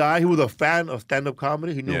Grubhub guy, he was a fan of stand-up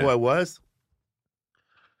comedy. He knew who I was.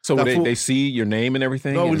 So they see your name and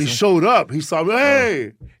everything? No, when he showed up, he saw me.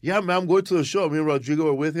 Hey, yeah, man, I'm going to the show. Me and Rodrigo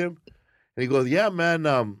were with him. And he goes, yeah, man,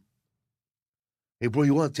 hey, bro,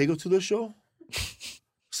 you want to take us to the show?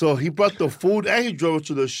 So he brought the food and he drove us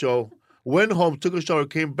to the show. Went home, took a shower,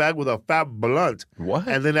 came back with a fat blunt. What?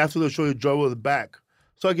 And then after the show, he drove us back.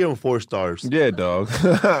 So I gave him 4 stars. Yeah, dog.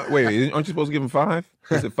 Wait, aren't you supposed to give him 5?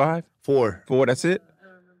 Is it 5? 4. 4, that's it?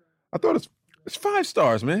 I thought it's 5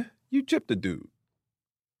 stars, man. You chipped the dude.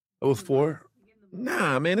 It was 4?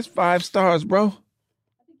 Nah, man, it's 5 stars, bro.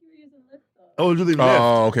 I was using Lyft.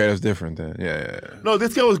 Oh, okay, that's different then. Yeah. No,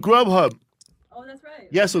 this guy was Grubhub. Oh, that's right.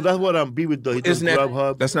 Yeah, so that's what I'm be with the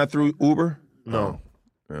Grubhub. That's not through Uber? No.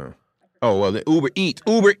 Yeah. Oh, well, the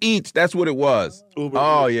Uber Eats, that's what it was. Uber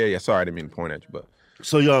Eats. Yeah. Sorry, I didn't mean to point at you, but.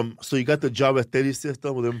 So you got the job at Steady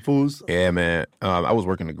System with them fools? Yeah, man. I was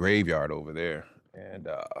working the graveyard over there.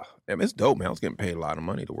 And it's dope, man. I was getting paid a lot of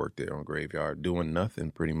money to work there on graveyard, doing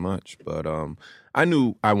nothing pretty much. But I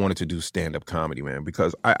knew I wanted to do stand-up comedy, man,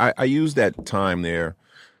 because I used that time there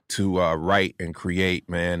to write and create,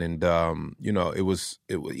 man. And, you know, it was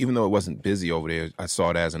even though it wasn't busy over there, I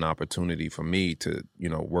saw it as an opportunity for me to, you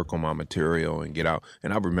know, work on my material and get out.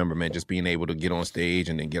 And I remember, man, just being able to get on stage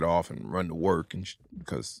and then get off and run to work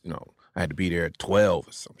because, you know, I had to be there at 12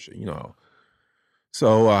 or some shit, you know.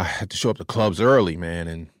 So I had to show up to clubs early,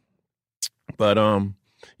 man. But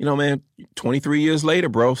you know, man, 23 years later,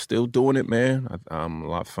 bro, still doing it, man. I'm a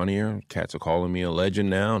lot funnier. Cats are calling me a legend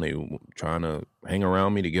now. They trying to hang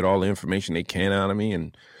around me to get all the information they can out of me,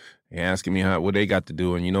 and they asking me what they got to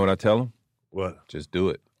do. And you know what I tell them? What? Just do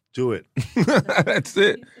it. Do it. That's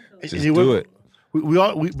it. Just do it.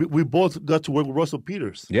 We both got to work with Russell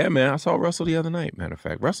Peters. Yeah, man. I saw Russell the other night. Matter of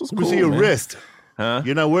fact, Russell's cool. We see your wrist. Huh?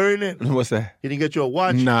 You're not wearing it? What's that? He didn't get you a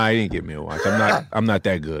watch? Nah, he didn't get me a watch. I'm not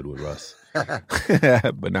that good with Russ.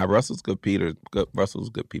 But now Russell's good. Russell's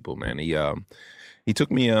good people, man. He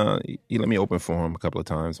took me. He let me open for him a couple of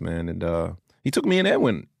times, man. And he took me and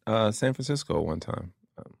Edwin San Francisco one time.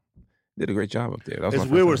 Did a great job up there. It's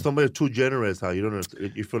weird when somebody's too generous. How you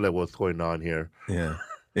don't. You feel like what's going on here? Yeah.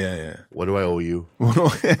 What do I owe you?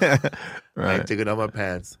 Right. I ain't taking out my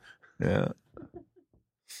pants. Yeah.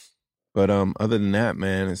 But other than that,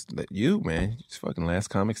 man, it's you, man. It's fucking last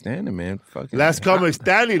comic standing, man. Fucking Last comic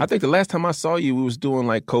standing. I think the last time I saw you, we was doing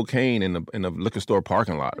like cocaine in a liquor store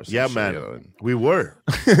parking lot or something. Yeah, shit, man. you know? We were.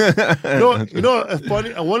 You know, it's funny.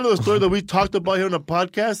 One of the stories that we talked about here on the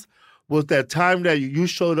podcast was that time that you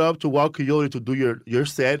showed up to Wild Coyote to do your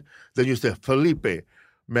set. Then you said, Felipe,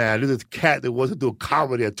 man, there's this cat that wants to do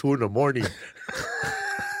comedy at 2 a.m.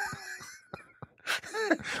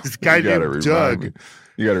 This guy named Doug.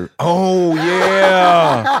 You gotta. Oh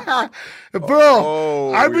yeah,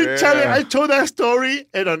 bro. I told that story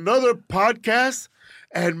in another podcast,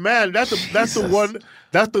 and man, that's the one.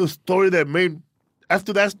 That's the story that made.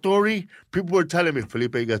 After that story, people were telling me,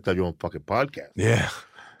 Felipe, you gotta start your own fucking podcast. Yeah.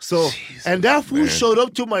 So, Jesus, and that fool showed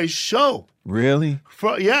up to my show. Really?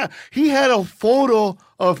 Yeah, he had a photo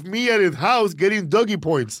of me at his house getting Dougie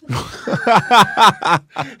points.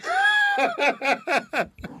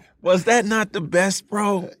 Was that not the best,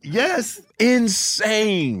 bro? Yes.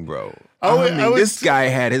 Insane, bro. This guy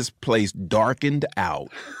had his place darkened out.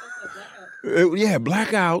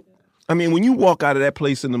 Blackout. I mean, when you walk out of that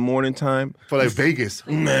place in the morning time. For like Vegas.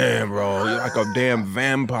 Man, bro, you're like a damn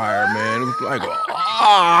vampire, man. It was like,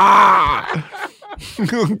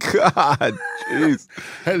 God, jeez.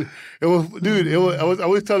 And it was, dude, I was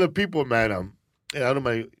always telling people, man, I don't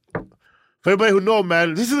know, for everybody who know,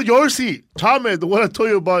 man, this is Yoursie Thomas, the one I told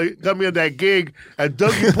you about, got me on that gig at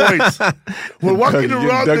Dougie Points. We're walking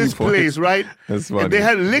around this place, right? That's funny. And they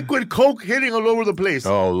had liquid coke hitting all over the place.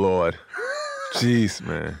 Oh, Lord. Jeez,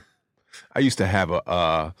 man. I used to have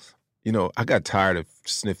I got tired of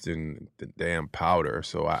sniffing the damn powder,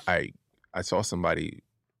 so I saw somebody,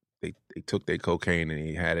 they took their cocaine and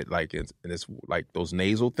he had it like and it's like those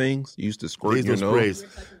nasal things you used to squirt in your nose. Sprays.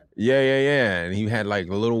 Yeah. And he had like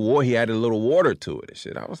a little water. He added a little water to it and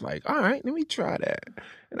shit. I was like, all right, let me try that.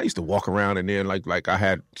 And I used to walk around and then like I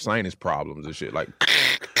had sinus problems and shit. Like,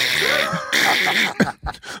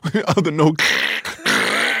 other no.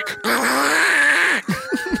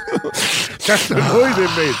 That's the noise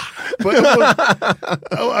it made. But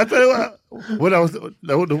I tell you what, when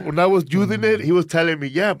I was using it, he was telling me,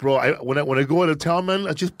 yeah, bro, when I go out of town, man,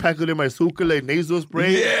 I just pack it in my suitcase like nasal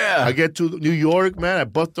spray. Yeah. I get to New York, man, I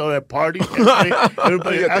bust out at party.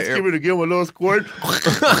 Everybody asking me to give him a little squirt.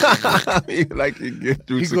 Like you get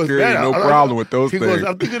through security, no problem with those things. He goes,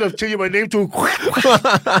 I'm thinking of changing my name to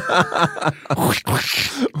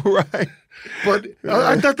Right. But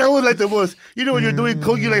I thought that was like the most, when you're doing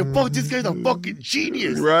coke, you're like, fuck, this guy's a fucking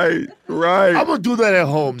genius. Right. I'm going to do that at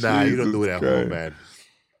home. Nah, you don't Jesus do it at home, man.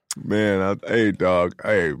 Man, hey, dog.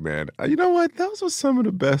 Hey, man. You know what? Those were some of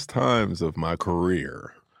the best times of my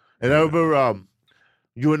career. And I remember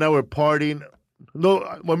you and I were partying. No,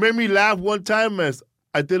 what made me laugh one time is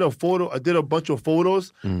I did a bunch of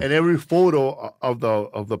photos, and every photo of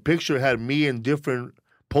the picture had me in different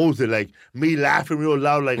poses, like me laughing real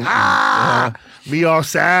loud, like me all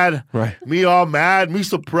sad, right? Me all mad, me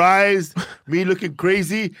surprised, me looking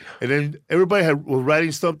crazy, and then everybody was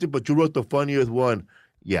writing something, but you wrote the funniest one.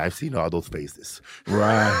 Yeah, I've seen all those faces.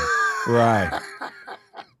 Right.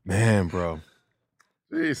 Man, bro.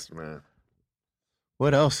 Jeez, man.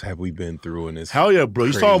 What else have we been through in this? Hell yeah, bro!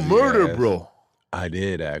 You saw murder, bro. I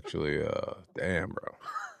did actually. Damn, bro.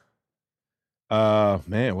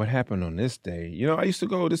 Man, what happened on this day? I used to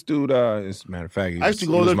go. This dude, as a matter of fact, I used to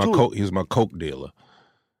go there too. He was my coke dealer,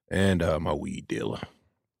 and my weed dealer.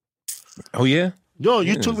 Oh yeah. Yo,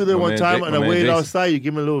 you took me there one time, and I waited outside. You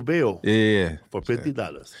give me a little bail. Yeah. For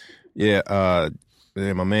 $50. Yeah.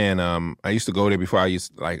 My man. I used to go there before. I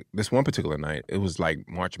used like this one particular night. It was like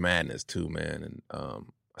March Madness too, man, and I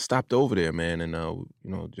stopped over there, man, and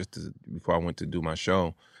just before I went to do my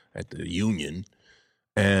show at the Union,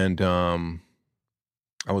 and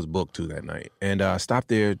I was booked too that night, and I stopped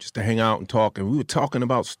there just to hang out and talk. And we were talking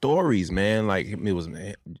about stories, man. Like it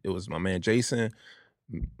was my man Jason,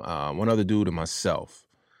 one other dude, and myself.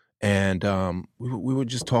 And we were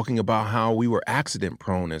just talking about how we were accident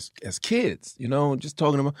prone as kids, just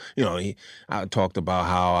talking about, I talked about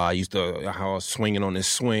how I was swinging on this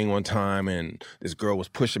swing one time and this girl was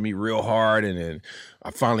pushing me real hard. And then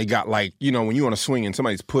I finally got like, when you're on a swing and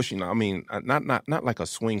somebody's pushing, I mean, not like a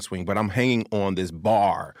swing, but I'm hanging on this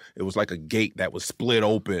bar. It was like a gate that was split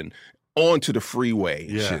open onto the freeway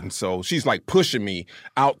and shit. And so she's like pushing me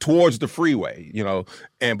out towards the freeway,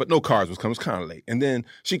 but no cars was coming. It was kind of late. And then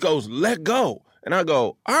she goes, let go. And I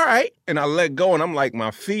go, all right. And I let go, and I'm like, my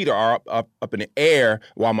feet are up in the air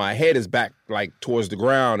while my head is back like towards the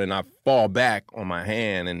ground, and I fall back on my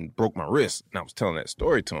hand and broke my wrist. And I was telling that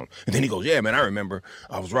story to him. And then he goes, yeah, man, I remember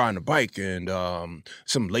I was riding a bike, and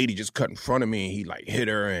some lady just cut in front of me, and he like hit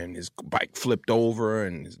her, and his bike flipped over,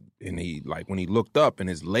 and he like, when he looked up, and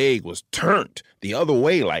his leg was turned the other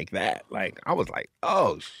way like that. Like, I was like,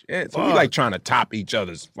 oh, shit. So we like trying to top each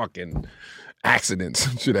other's fucking accidents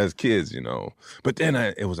and shit as kids, you know. But then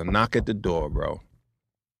it was a knock at the door, bro.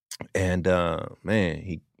 And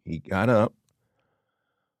man, he got up,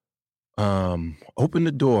 opened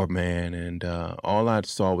the door, man, and all I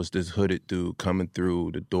saw was this hooded dude coming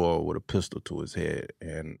through the door with a pistol to his head.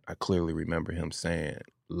 And I clearly remember him saying,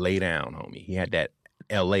 lay down, homie. He had that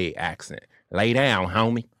LA accent. Lay down,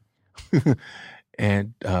 homie.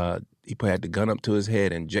 And he had the gun up to his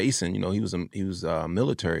head. And Jason, you know, he was a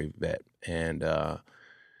military vet. And I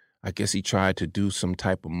guess he tried to do some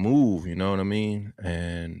type of move, you know what I mean?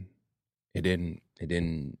 And it didn't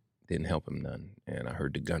help him none. And I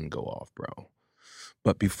heard the gun go off, bro.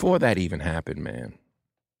 But before that even happened, man,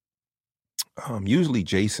 usually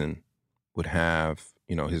Jason would have,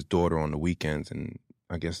 you know, his daughter on the weekends, and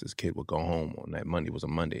I guess this kid would go home on that Monday. It was a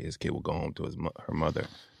Monday. His kid would go home to her mother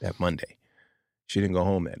that Monday. She didn't go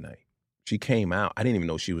home that night. She came out. I didn't even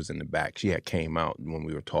know she was in the back. She had came out when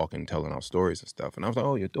we were talking, telling our stories and stuff. And I was like,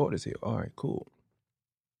 oh, your daughter's here. All right, cool.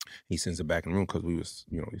 He sends her back in the room because we was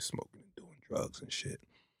smoking and doing drugs and shit.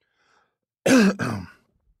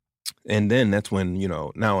 And then that's when, you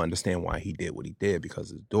know, now I understand why he did what he did,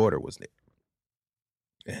 because his daughter was there.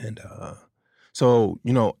 And so,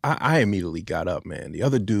 you know, I immediately got up, man. The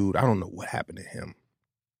other dude, I don't know what happened to him.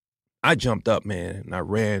 I jumped up, man, and I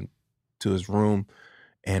ran to his room.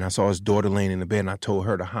 And I saw his daughter laying in the bed, and I told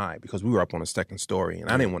her to hide because we were up on the second story, and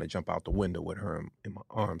I didn't want to jump out the window with her in my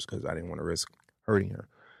arms because I didn't want to risk hurting her.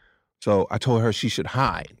 So I told her she should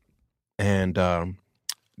hide. And I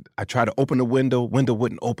tried to open the window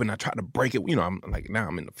wouldn't open. I tried to break it. You know, I'm like, now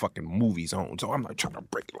I'm in the fucking movie zone. So I'm like trying to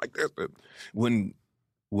break it like this. But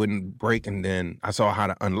wouldn't break. And then I saw how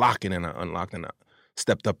to unlock it, and I unlocked, and I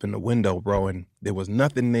stepped up in the window, bro, and there was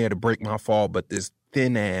nothing there to break my fall but this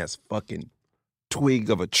thin-ass fucking twig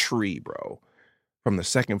of a tree, bro, from the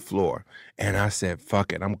second floor. And I said,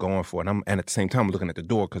 fuck it, I'm going for it. And at the same time, I'm looking at the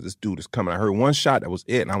door because this dude is coming. I heard one shot, that was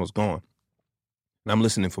it, and I was gone. And I'm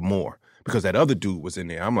listening for more because that other dude was in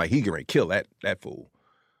there. I'm like, he can kill that fool.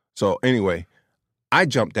 So anyway, I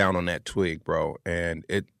jumped down on that twig, bro, and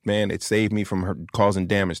it saved me from causing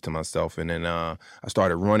damage to myself. And then I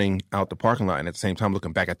started running out the parking lot, and at the same time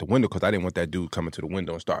looking back at the window because I didn't want that dude coming to the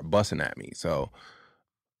window and start busting at me. So.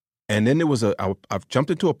 And then there was I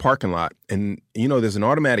jumped into a parking lot, and, you know, there's an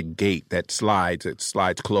automatic gate that slides. It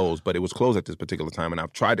slides closed, but it was closed at this particular time, and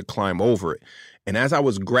I've tried to climb over it. And as I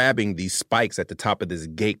was grabbing these spikes at the top of this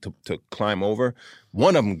gate to climb over,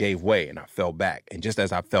 one of them gave way, and I fell back. And just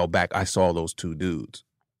as I fell back, I saw those two dudes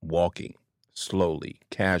walking slowly,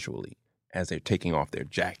 casually, as they're taking off their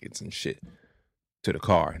jackets and shit to the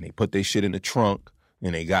car. And they put their shit in the trunk,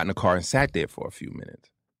 and they got in the car and sat there for a few minutes.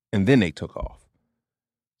 And then they took off.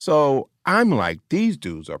 So I'm like, these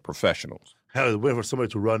dudes are professionals. Hell, wait for somebody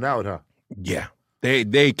to run out, huh? Yeah,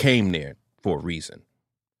 they came there for a reason.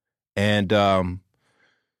 And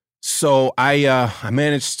so I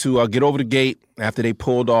managed to get over the gate after they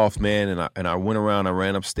pulled off, man, and I went around. I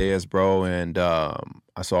ran upstairs, bro, and I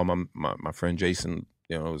saw my friend Jason.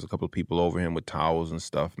 You know, there was a couple of people over him with towels and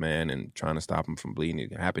stuff, man, and trying to stop him from bleeding.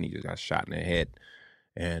 It happened. He just got shot in the head,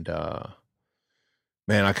 and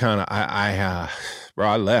man, bro,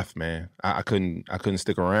 I left, man. I couldn't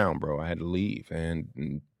stick around, bro. I had to leave,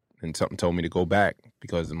 and something told me to go back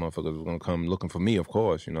because the motherfuckers were gonna come looking for me, of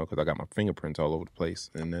course, you know, because I got my fingerprints all over the place.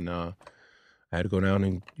 And then I had to go down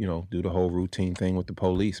and, you know, do the whole routine thing with the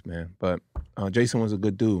police, man. But Jason was a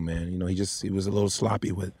good dude, man. You know, he was a little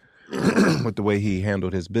sloppy with with the way he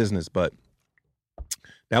handled his business, but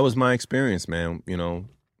that was my experience, man. You know.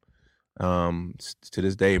 To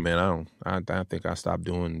this day, man, I think I stopped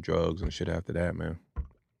doing drugs and shit after that, man.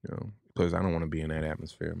 You know, because I don't want to be in that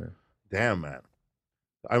atmosphere, man. Damn, man.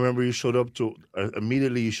 I remember you showed up to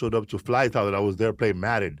immediately. You showed up to Fly Town, and I was there playing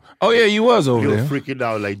Madden. Oh yeah, you was over there. You were freaking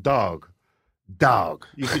out like dog.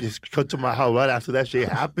 You could just come to my house right after that shit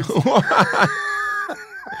happened.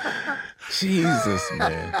 Jesus,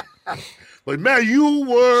 man. But man, you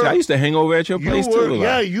were. See, I used to hang over at your place too.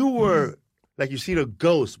 Yeah, you were like you seen a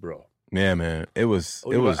ghost, bro. Yeah, man. It was.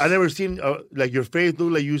 I never seen like your face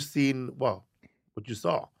look like you seen what you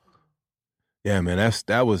saw. Yeah, man,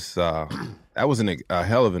 that was a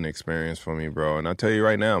hell of an experience for me, bro. And I tell you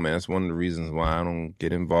right now, man, that's one of the reasons why I don't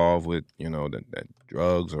get involved with that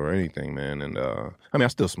drugs or anything, man. And I mean, I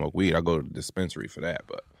still smoke weed. I go to the dispensary for that,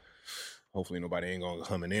 but hopefully nobody ain't gonna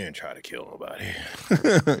come in there and try to kill nobody.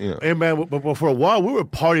 Hey man, but for a while we were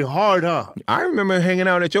partying hard, huh? I remember hanging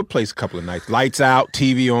out at your place a couple of nights, lights out,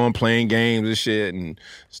 TV on, playing games and shit, and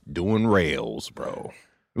doing rails, bro.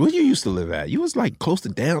 Where you used to live at? You was like close to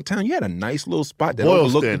downtown. You had a nice little spot that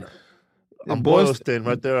Boylston. overlooked. I'm Boylston,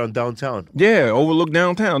 right there on downtown. Yeah, overlooked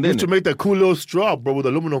downtown. Used to make that cool little straw, bro, with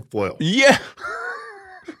aluminum foil. Yeah.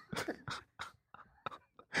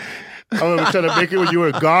 I remember trying to make it when you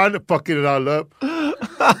were gone, fucking it all up.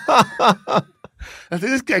 I said,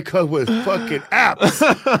 this guy comes with fucking apps.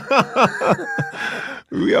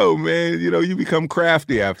 Yo, man, you become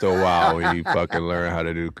crafty after a while when you fucking learn how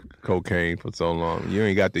to do cocaine for so long. You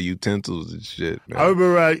ain't got the utensils and shit, man. I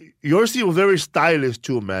remember Yoursie was very stylish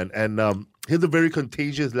too, man. And he has a very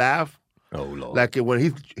contagious laugh. Oh, Lord. Like when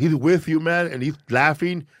he's with you, man, and he's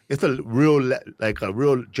laughing, it's a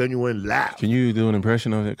real genuine laugh. Can you do an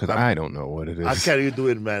impression of it? Because I don't know what it is. I can't even do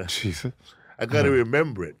it, man. Jesus. I gotta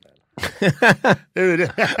remember it.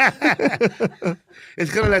 It's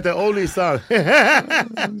kind of like the only song.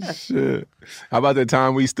 Shit. How about the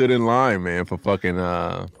time we stood in line, man, for fucking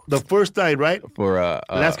the first night, right? For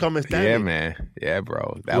Last Common Standing. Yeah, man. Yeah,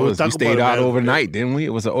 bro. We We stayed out overnight, didn't we?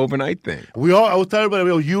 It was an overnight thing. I was telling about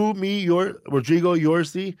it. You, me, Rodrigo,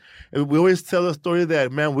 Yoursie, and we always tell the story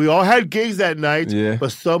that, man, we all had gigs that night,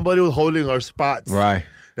 but somebody was holding our spots. Right.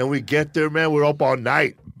 And we get there, man, we're up all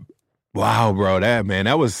night. Wow, bro, that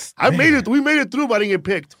was. We made it through, but I didn't get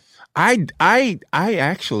picked. I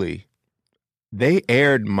actually, they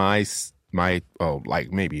aired my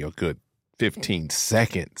like maybe a good 15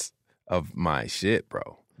 seconds of my shit,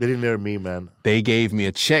 bro. They didn't air me, man. They gave me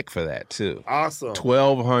a check for that too. Awesome.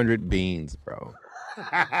 1,200 beans, bro.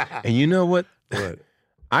 And you know what? What?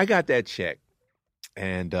 I got that check,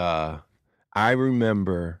 and I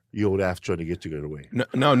remember You old ass trying to get you away.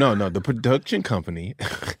 No. The production company.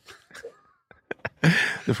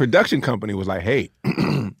 The production company was like, hey,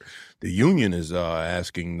 the union is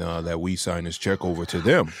asking that we sign this check over to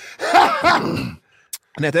them.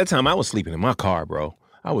 And at that time, I was sleeping in my car, bro.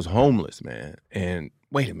 I was homeless, man. And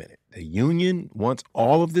wait a minute. The union wants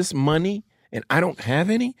all of this money and I don't have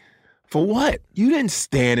any? For what? You didn't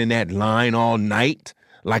stand in that line all night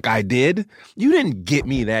like I did. You didn't get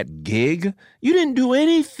me that gig. You didn't do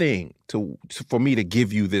anything for me to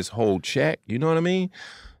give you this whole check. You know what I mean?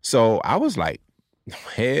 So I was like,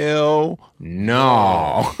 hell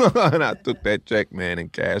no. And I took that check, man,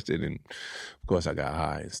 and cashed it. And of course I got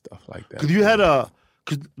high and stuff like that. Because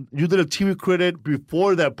you did a TV credit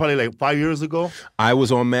before that, probably like 5 years ago. I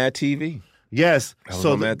was on Mad TV. Yes.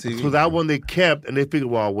 On Mad TV. So that one they kept, and they figured,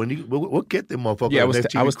 well, we'll get them motherfuckers. Yeah,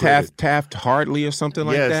 I was Taft Hartley or something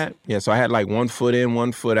like that. Yeah, so I had like 1 foot in,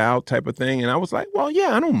 1 foot out type of thing. And I was like, well,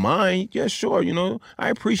 yeah, I don't mind. Yeah, sure. I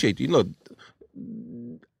appreciate you. Look,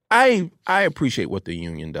 I appreciate what the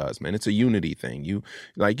union does, man. It's a unity thing. You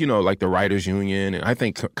like the writers union, and I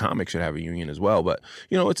think comics should have a union as well. But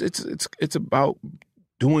it's about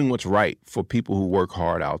doing what's right for people who work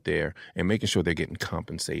hard out there and making sure they're getting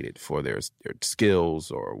compensated for their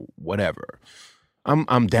skills or whatever.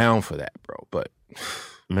 I'm down for that, bro. But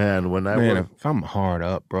man, if I'm hard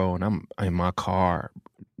up, bro, and I'm in my car,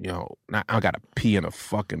 I gotta pee in a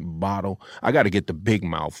fucking bottle. I gotta get the big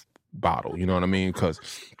mouth bottle. You know what I mean? Because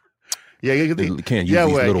you can't use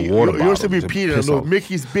these little water bottles. You're supposed to be peeing in a little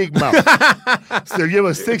Mickey's big mouth. So you have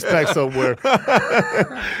a 6-pack somewhere.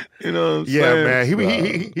 You know what I'm saying? Yeah, man.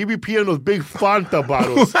 He be peeing in those big Fanta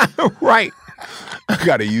bottles. Right. I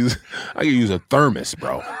can use a thermos,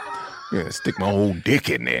 bro. Yeah, stick my whole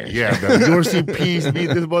dick in there. Yeah, man. Yoursie pees me.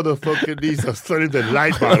 This motherfucker needs a Sunny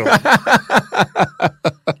Delight bottle.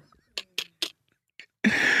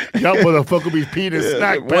 Y'all motherfucker be peeing in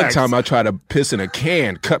snack packs. One time I tried to piss in a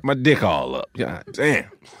can, cut my dick all up. God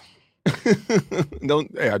damn.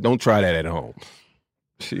 Don't try that at home.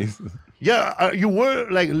 Jesus. Yeah, you were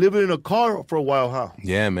like living in a car for a while, huh?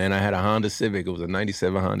 Yeah, man. I had a Honda Civic. It was a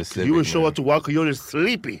 97 Honda Civic. You would show up to walk because you were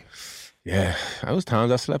sleepy. Yeah, there was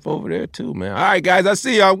times I slept over there too, man. All right, guys, I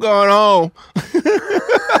see you. I'm going home.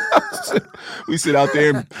 We sit out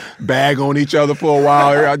there and bag on each other for a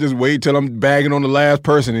while. I just wait till I'm bagging on the last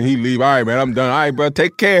person and he leave. All right, man, I'm done. All right, bro,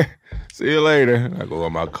 take care. See you later. I go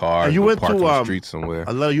in my car. And you went park to on the street somewhere.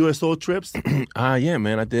 A lot of USO trips? Yeah,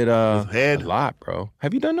 man, I did a lot, bro.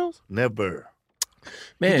 Have you done those? Never.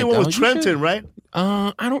 Man, you did one with Trenton, right?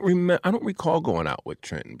 I don't recall going out with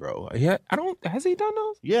Trenton, bro. Yeah, Has he done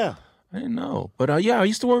those? Yeah. I didn't know. But yeah, I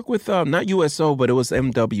used to work with not USO, but it was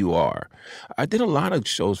MWR. I did a lot of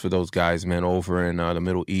shows for those guys, man, over in the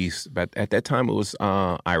Middle East. But at that time, it was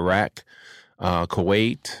Iraq,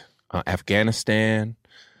 Kuwait, Afghanistan.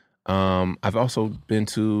 I've also been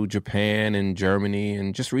to Japan and Germany,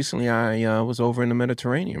 and just recently I was over in the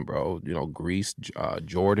Mediterranean, bro. You know, Greece,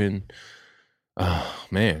 Jordan.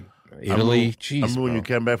 Man, Italy. Jeez, I remember when bro. you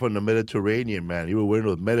came back from the Mediterranean, man. You were wearing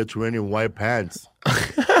those Mediterranean white pants.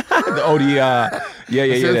 Yeah.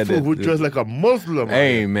 Dressed like a Muslim.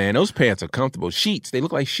 Hey, man, those pants are comfortable. Sheets. They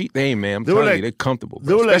look like sheets. Hey, man, I'm They were telling you, like- they're comfortable.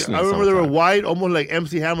 They were like, especially I in remember they were summertime. white, almost like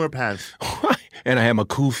MC Hammer pants. And I had my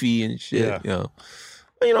kufi and shit. Yeah. You know.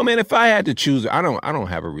 But, you know, man, if I had to choose, I don't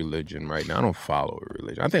have a religion right now. I don't follow a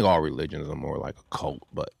religion. I think all religions are more like a cult.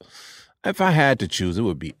 But if I had to choose, it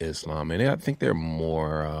would be Islam. And I think they're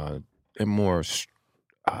more they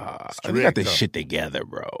got this shit together,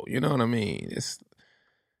 bro. You know what I mean?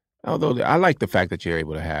 Although I like the fact that you're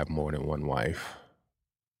able to have more than one wife.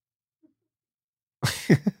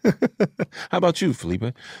 How about you, Felipe?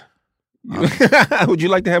 Would you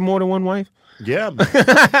like to have more than one wife? Yeah, man.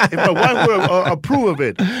 If my wife would approve of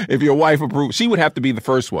it. If your wife approved, she would have to be the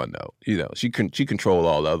first one, though. You know, she control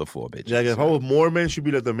all the other four bitches. Like if I was Mormon, she'd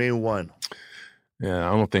be like the main one. Yeah,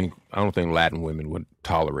 I don't think Latin women would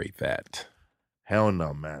tolerate that. Hell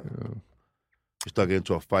no, man. You start getting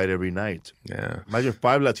into a fight every night. Yeah. Imagine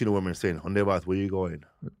 5 Latino women saying, "Donde vas? Where you going?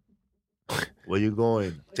 Where you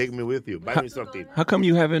going? Take me with you. Buy me something." How come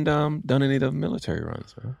you haven't done any of the military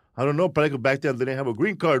runs? Huh? I don't know. Probably back then they didn't have a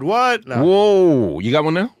green card. What? Nah. Whoa, you got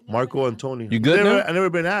one now? Marco and Tony. You good now? I never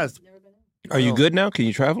been asked. Are you good now? Can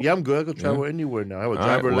you travel? Yeah, I'm good. I can travel anywhere now. I have a All right,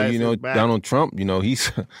 driver well, license. you know, back. Donald Trump, you know, he's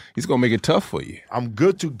gonna make it tough for you. I'm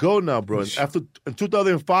good to go now, bro. In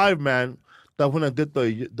 2005, man, that's when I did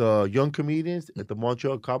the young comedians at the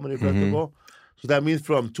Montreal Comedy Festival. So that means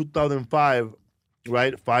from 2005,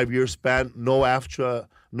 right, 5-year span, no AFTRA,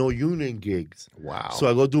 no union gigs. Wow. So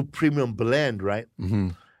I go do premium blend, right? Mm-hmm.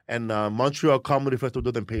 And Montreal Comedy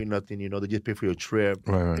Festival doesn't pay you nothing, you know. They just pay for your trip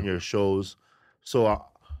Right. and your shows. So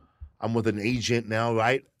I'm with an agent now,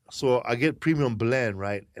 right? So I get premium blend,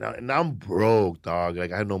 right? And I'm broke, dog.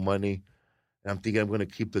 Like I had no money. And I'm thinking I'm going to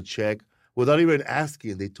keep the check. Without even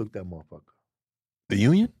asking, they took that motherfucker. The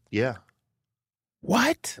union? Yeah.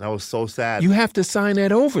 What? And I was so sad. You have to sign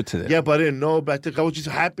that over to them. Yeah, but I didn't know. But I was just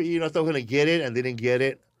happy, you know, I thought I was going to get it, and they didn't get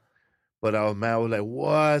it. But I was like,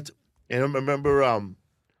 what? And I remember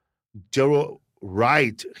Gerald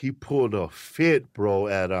Wright, he pulled a fit, bro,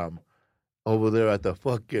 at over there at the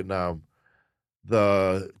fucking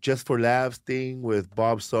the Just for Laughs thing with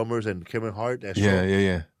Bob Summers and Kevin Hart. That show.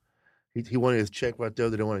 Yeah. He wanted his check right there.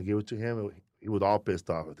 They didn't want to give it to him. He was all pissed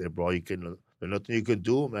off. There, bro. There's nothing you can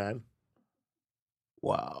do, man.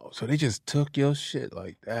 Wow. So they just took your shit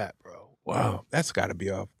like that, bro. Wow. That's got to be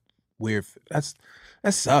a weird. That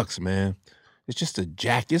sucks, man. It's just a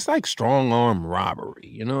jack. It's like strong arm robbery.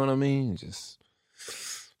 You know what I mean?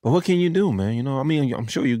 But what can you do, man? You know, I mean, I'm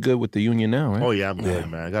sure you're good with the union now, right? Oh yeah, I'm good,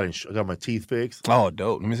 man. I got my teeth fixed. Oh,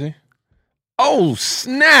 dope. Let me see. Oh,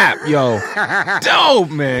 snap, yo.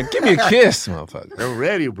 Dope, man. Give me a kiss, motherfucker. I'm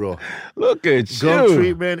ready, bro. Look at Gum you.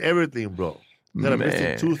 treatment, everything, bro. Got a Man.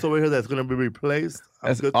 missing tooth over here that's gonna be replaced. I'm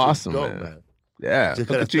That's good to awesome, go, man. Yeah. Just Look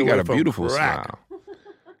gotta at you. stay You got away a from beautiful crack. smile.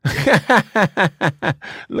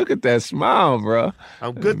 Look at that smile, bro.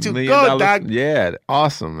 I'm good to $1 million go, Doc. Yeah,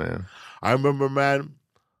 awesome, man. I remember, man,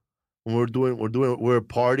 when we were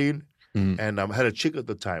partying, Mhm. and I had a chick at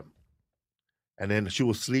the time, and then she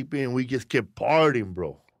was sleeping, and we just kept partying,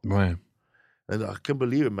 bro. Right. And I can't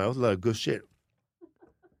believe it, man. It was a lot of good shit.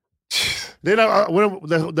 Then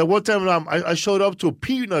the one time I showed up to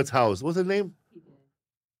Peanut's house. What's his name?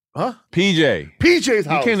 Huh? PJ. PJ's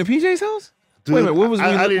house. You came to PJ's house? Dude, Wait a minute, what was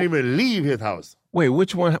I didn't even leave his house. Wait,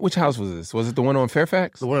 which one? Which house was this? Was it the one on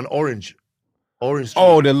Fairfax? The one on Orange Street.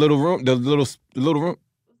 Oh, the little room. The little room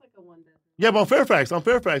Yeah, but on Fairfax, yeah. on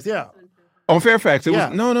Fairfax. It Yeah.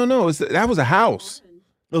 was no. That was a house.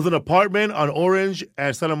 It was an apartment on Orange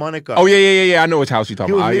and Santa Monica. Oh yeah. I know which house you're He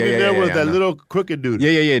talking was about. living there with I that know. little crooked dude.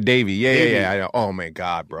 Yeah, Davey. Davey. Yeah. I know. Oh my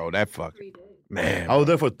God, bro, that fucking man. I was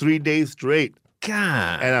there for 3 days straight.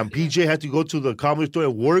 God. And PJ had to go to the comedy store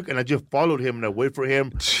and work, and I just followed him and I wait for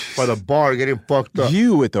him by the bar getting fucked up.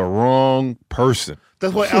 You with the wrong person.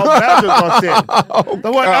 That's what Al Madrigal said.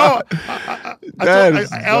 That's what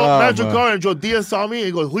Al Madrigal and Joe Diaz saw me.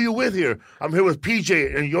 He goes, "Who you with here?" I'm here with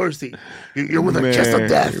PJ and Yoursie. You're with a kiss of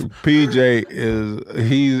death. PJ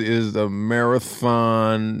is a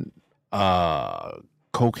marathon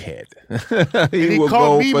cokehead. he will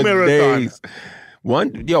called go me for marathon. days.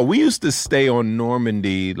 We used to stay on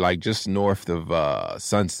Normandy, like just north of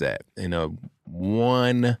Sunset, in it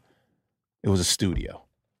was a studio.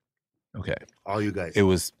 Okay. All you guys. It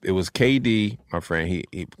was KD, my friend.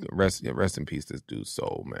 He rest in peace, this dude's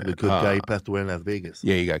soul, man. The good guy, he passed away in Las Vegas.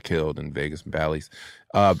 Yeah, he got killed in Vegas and Bally's.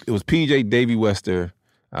 It was PJ, Davey Wester,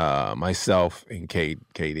 myself, and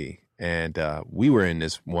KD. And we were in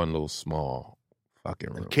this one little small fucking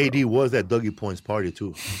room. And KD was at Dougie Point's party,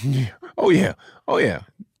 too. Oh, yeah.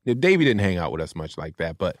 Davey didn't hang out with us much like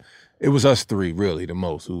that, but it was us three, really, the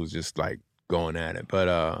most, who was just, like, going at it.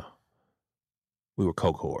 But we were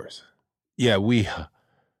coke whores. Yeah,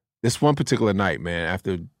 this one particular night, man,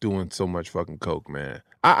 after doing so much fucking coke, man,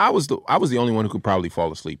 I was the only one who could probably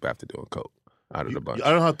fall asleep after doing coke out of the bunch. I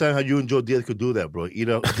don't know how you and Joe Diaz could do that, bro.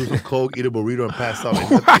 Do some coke, eat a burrito, and pass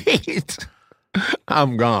out. Right.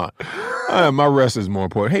 I'm gone. My rest is more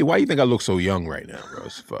important. Hey, why do you think I look so young right now, bro?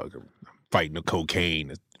 It's fucking fighting the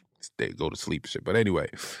cocaine to go to sleep and shit. But anyway,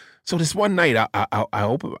 so this one night,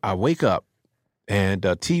 I wake up and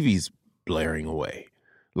TV's blaring away,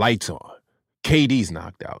 lights on. KD's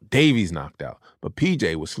knocked out. Davey's knocked out. But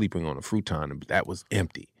PJ was sleeping on a futon and that was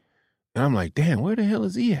empty. And I'm like, damn, where the hell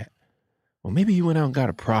is he at? Well, maybe he went out and got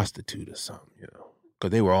a prostitute or something,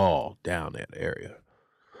 because they were all down that area.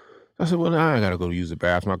 I said, well, now I got to go use the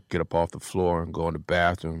bathroom. I can get up off the floor and go in the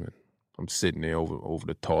bathroom. And I'm sitting there over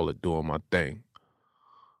the toilet doing my thing.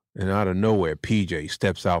 And out of nowhere, PJ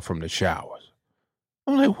steps out from the showers.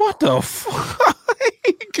 I'm like, what the fuck?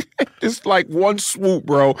 It's like one swoop,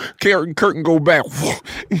 bro. Curtain go back.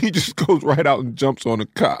 He just goes right out and jumps on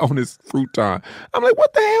his futon. I'm like,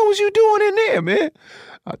 what the hell was you doing in there, man?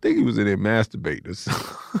 I think he was in there masturbating. I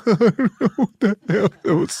don't know what the hell.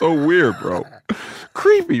 It was so weird, bro.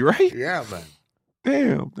 Creepy, right? Yeah, man.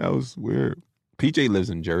 Damn, that was weird. PJ lives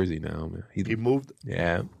in Jersey now, man. He moved?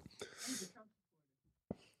 Yeah.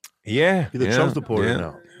 Yeah. He's a Trump supporter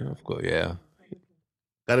now. Yeah, of course, yeah.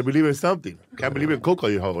 Gotta believe in something. Can't believe in coke all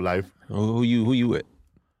your whole life. Who you with?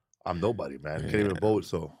 I'm nobody, man. Can't even vote,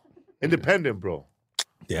 so independent, bro.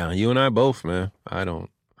 Yeah, you and I both, man. I don't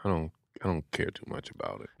care too much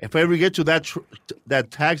about it. If I ever get to that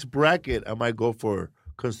tax bracket, I might go for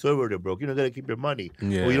conservative, bro. You don't gotta keep your money.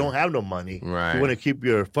 Yeah. Well, you don't have no money. Right. You want to keep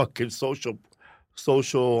your fucking social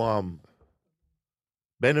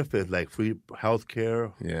benefits like free health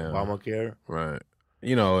care, Obamacare. Right.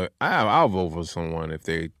 I'll vote for someone if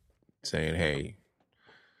they saying, hey,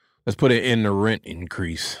 let's put it in the rent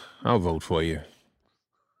increase. I'll vote for you.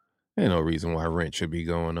 Ain't no reason why rent should be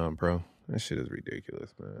going up, bro. That shit is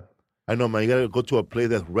ridiculous, man. I know, man. You gotta go to a place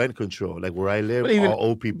that's rent control, like where I live. All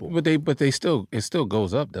old people. But it still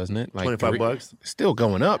goes up, doesn't it? Like $25. It's still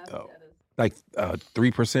going up though. Like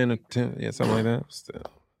 3% or 10, something like that. Still,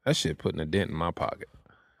 that shit putting a dent in my pocket.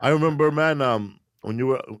 I remember, man. When you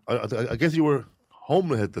were, I guess you were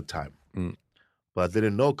homeless at the time, but I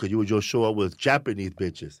didn't know because you would just show up with Japanese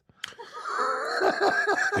bitches.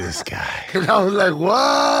 This guy. And I was like,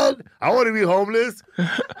 what? I want to be homeless.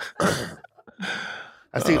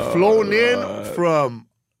 I see flown in from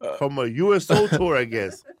a USO tour, I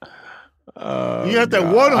guess. You had that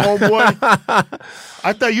one homeboy.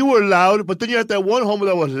 I thought you were loud, but then you had that one homeboy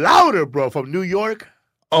that was louder, bro, from New York.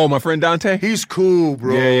 Oh, my friend Dante? He's cool,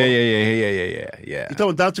 bro. Yeah. You talking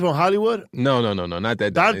about Dante from Hollywood? No, not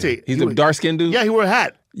that Dante. He's a dark-skinned dude? Yeah, he wore a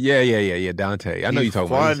hat. Yeah, Dante. I know you're talking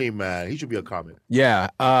about. He's funny, man. He should be a comic. Yeah.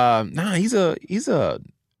 He's a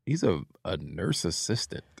nurse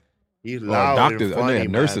assistant. He's loud and funny, a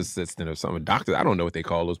nurse assistant or something. Doctor, I don't know what they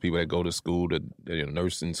call those people that go to school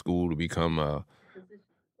nursing school to become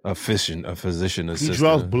a physician assistant. He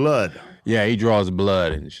draws blood. Yeah, he draws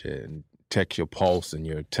blood and shit and checks your pulse and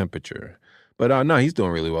your temperature. But no, he's doing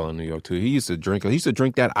really well in New York too. He used to drink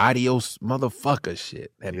that Adios motherfucker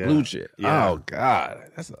shit, that blue shit. Yeah. Oh God,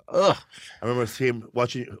 that's ugh. I remember seeing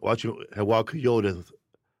watching Wild Coyotes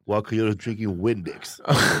drinking Windex.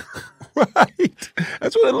 Right,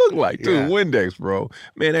 that's what it looked like too. Yeah. Windex, bro.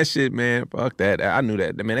 Man, that shit, man. Fuck that. I knew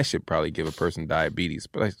that. Man, that shit probably give a person diabetes,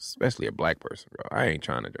 but especially a black person, bro. I ain't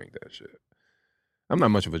trying to drink that shit. I'm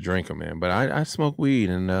not much of a drinker, man, but I smoke weed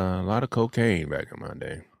and a lot of cocaine back in my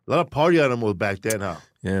day. A lot of party animals back then, huh?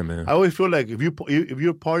 Yeah, man. I always feel like if you're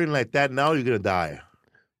partying like that now, you're gonna die.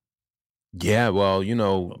 Yeah, well,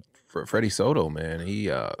 Freddie Soto, man, he.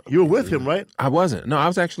 You were with him, right? I wasn't. No, I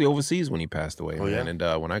was actually overseas when he passed away, man. Yeah? And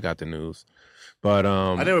when I got the news, but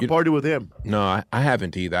I never partied with him. No, I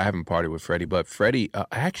haven't either. I haven't partied with Freddie, but Freddie,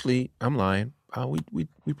 actually, I'm lying. We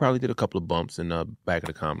probably did a couple of bumps in the back of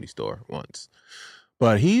the Comedy Store once,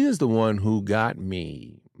 but he is the one who got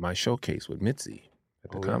me my showcase with Mitzi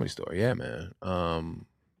at the Comedy Store. Yeah, man.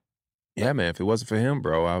 Yeah, man. If it wasn't for him,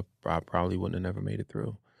 bro, I probably wouldn't have never made it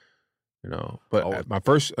through. You know, but Oh. my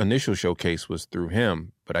first initial showcase was through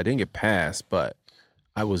him, but I didn't get past. But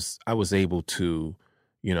I was able to,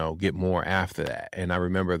 you know, get more after that. And I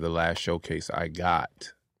remember the last showcase I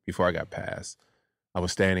got before I got past. I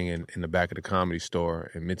was standing in the back of the Comedy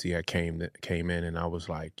Store, and Mitzi had came in, and I was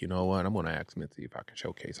like, you know what, I'm gonna ask Mitzi if I can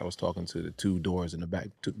showcase. I was talking to the two doors in the back,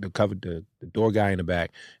 the door guy in the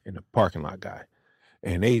back and the parking lot guy,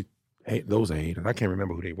 and those are haters. I can't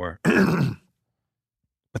remember who they were.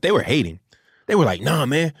 But they were hating. They were like, nah,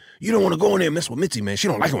 man, you don't want to go in there and mess with Mitzi, man. She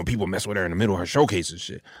don't like it when people mess with her in the middle of her showcase and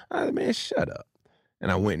shit. I said, man, shut up. And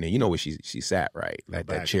I went in there. You know where she sat, right? Like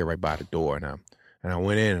that chair right by the door. And I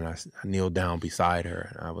went in and I kneeled down beside her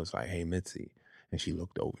and I was like, hey, Mitzi. And she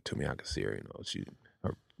looked over to me. I could see her,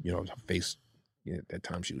 her face, at that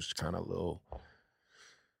time she was kind of a little,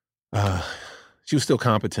 she was still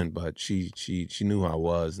competent, but she knew who I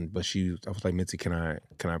was. I was like, Mitzi, can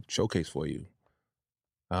I showcase for you?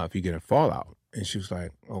 If you get a fallout. And she was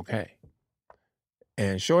like, okay.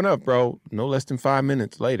 And sure enough, bro, no less than 5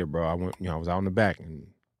 minutes later, bro, I went, I was out in the back and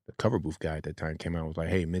the cover booth guy at that time came out and was like,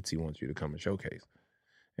 hey, Mitzi wants you to come and showcase.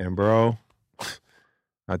 And bro,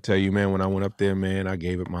 I tell you, man, when I went up there, man, I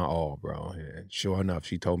gave it my all, bro. And sure enough,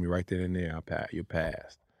 she told me right then and there, you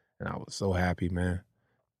passed. And I was so happy, man.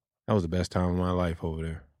 That was the best time of my life over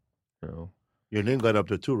there. You know. Your name got up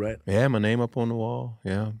there too, right? Yeah, my name up on the wall.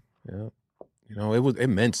 Yeah. You know, it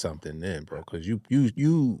meant something then, bro, because you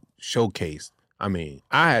showcased. I mean,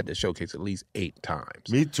 I had to showcase at least 8 times.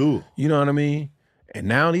 Me too. You know what I mean? And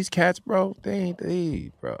now these cats, bro,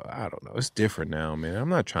 they bro, I don't know. It's different now, man. I'm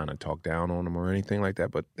not trying to talk down on them or anything like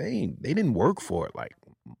that, but they didn't work for it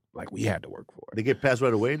like we had to work for it. They get passed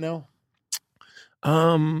right away now?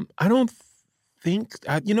 I don't think.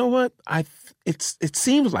 You know what? It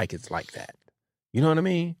seems like it's like that. You know what I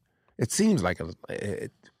mean? It seems like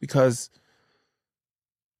because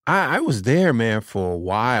I was there, man, for a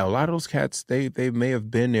while. A lot of those cats, they may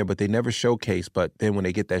have been there, but they never showcase. But then when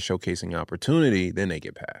they get that showcasing opportunity, then they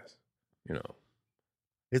get passed. You know,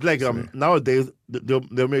 it's like nowadays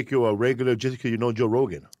they'll make you a regular just because you know Joe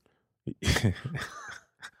Rogan.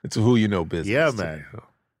 It's a who you know business. Yeah, man.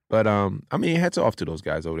 But I mean, hats off to those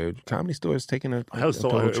guys over there. Comedy Store is taking a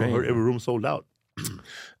total change. Every room sold out.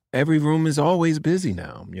 Every room is always busy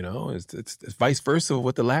now. You know, it's vice versa of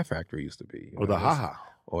what the Laugh Factory used to be. Or the Ha-Ha.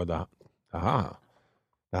 Or the Ha-Ha.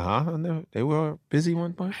 The Ha-Ha, they were busy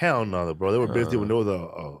one point? Hell no, bro. They were busy when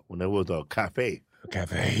there was a cafe. A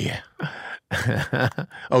cafe, yeah.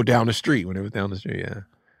 Oh, down the street, when it was down the street, yeah.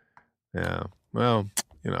 Yeah. Well,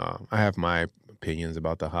 I have my opinions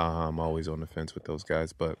about the Ha-Ha. I'm always on the fence with those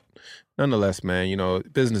guys. But nonetheless, man,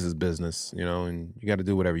 business is business, and you got to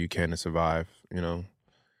do whatever you can to survive,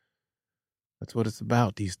 That's what it's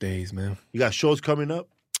about these days, man. You got shows coming up?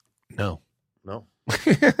 No.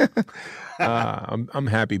 I'm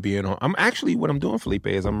happy being on. I'm actually, what I'm doing, Felipe,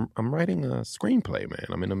 is I'm writing a screenplay, man.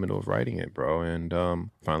 I'm in the middle of writing it, bro, and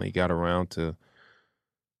finally got around to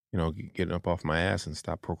getting up off my ass and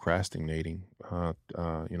stop procrastinating.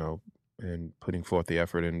 And putting forth the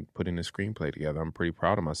effort and putting the screenplay together. I'm pretty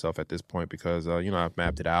proud of myself at this point because I've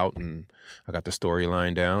mapped it out and I got the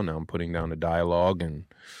storyline down. Now I'm putting down the dialogue and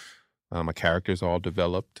my characters all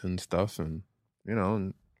developed and stuff, and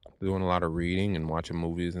and doing a lot of reading and watching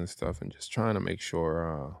movies and stuff and just trying to make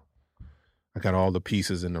sure I got all the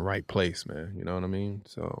pieces in the right place, man. You know what I mean?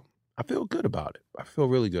 So I feel good about it. I feel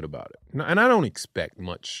really good about it. And I don't expect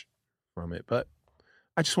much from it, but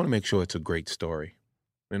I just want to make sure it's a great story,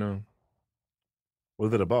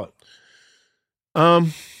 What's it about?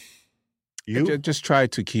 You just try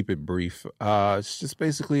to keep it brief. It's just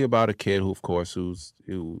basically about a kid who, of course, who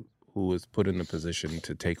is put in a position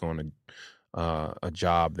to take on a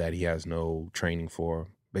job that he has no training for,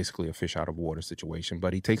 basically a fish out of water situation.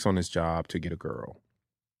 But he takes on this job to get a girl.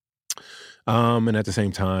 And at the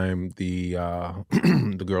same time, the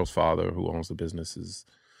the girl's father, who owns the business, is,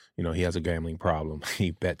 he has a gambling problem.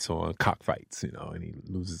 He bets on cockfights, and he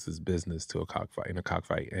loses his business in a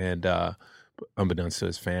cockfight. And unbeknownst to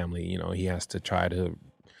his family, he has to try to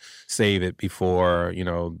save it before,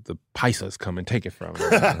 the paisas come and take it from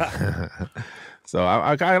him. So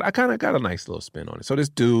I kind of got a nice little spin on it. So this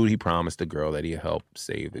dude, he promised the girl that he'd help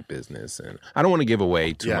save the business. And I don't want to give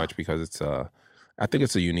away too much because it's I think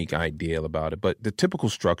it's a unique ideal about it. But the typical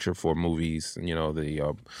structure for movies,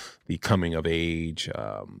 the coming of age,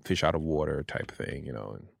 fish out of water type thing,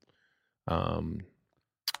 and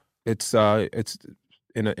it's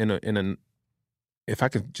in a if I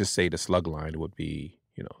could just say the slug line, it would be,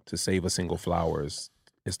 to save a single flower is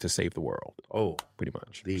to save the world. Oh, pretty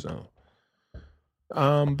much. Deep. So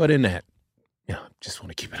But in that, just want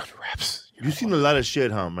to keep it under wraps. You've seen a lot of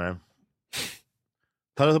shit, huh, man?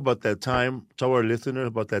 Tell us about that time. Tell our listeners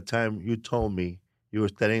about that time you told me you were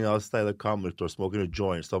standing outside the comedy store smoking a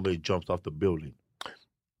joint. Somebody jumps off the building.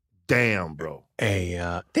 Damn, bro. Hey,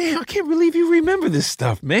 damn, I can't believe you remember this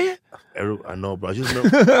stuff, man. I know, bro. I just know.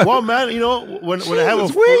 Well, man, when I have a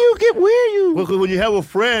when you have a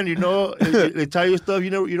friend, they tell you stuff, you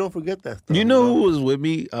don't forget that stuff. You know who was with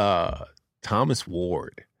me? Thomas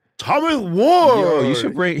Ward. Thomas Ward. Yo, you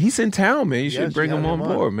should he's in town, man. You should bring him on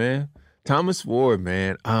board, man. Thomas Ward,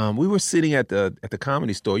 man. We were sitting at the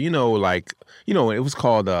comedy store. It was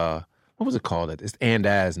called what was it called? It's and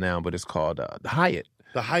as now, but it's called the Hyatt.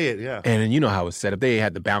 The Hyatt, yeah. And you know how it's set up. They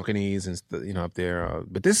had the balconies and up there.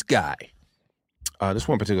 But this guy, this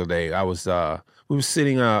one particular day, we were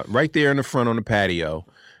sitting right there in the front on the patio,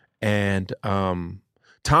 and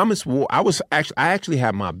Thomas Ward. I actually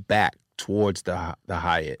had my back towards the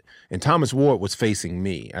Hyatt, and Thomas Ward was facing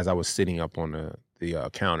me as I was sitting up on the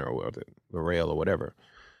counter or the rail or whatever.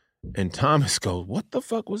 And Thomas goes, "What the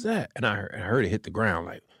fuck was that?" And I heard it hit the ground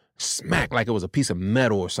like smack, like it was a piece of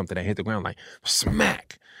metal or something that hit the ground, like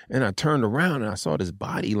smack. And I turned around and I saw this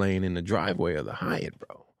body laying in the driveway of the Hyatt,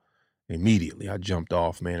 bro. Immediately, I jumped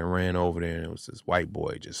off, man, and ran over there, and it was this white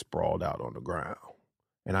boy just sprawled out on the ground.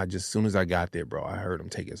 And as soon as I got there, bro, I heard him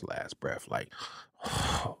take his last breath, like,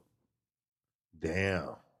 oh.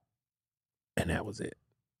 Damn. And that was it.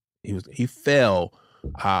 He fell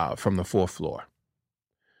from the 4th floor.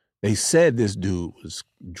 They said this dude was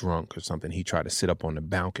drunk or something. He tried to sit up on the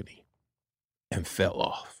balcony and fell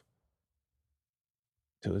off.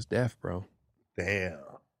 To his death, bro. Damn.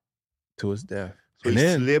 To his death. So he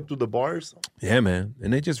slipped through the bars? Yeah, man.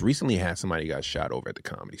 And they just recently had somebody got shot over at the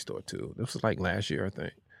comedy store, too. This was like last year, I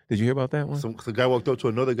think. Did you hear about that one? Some guy walked up to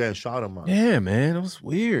another guy and shot him. Yeah, man. It was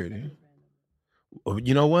weird.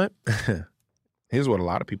 You know what? Here's what a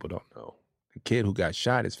lot of people don't know. The kid who got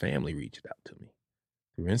shot, his family reached out to me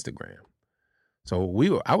through Instagram.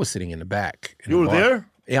 So I was sitting in the back. You were there?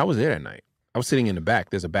 Yeah, I was there that night. I was sitting in the back.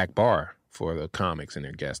 There's a back bar for the comics and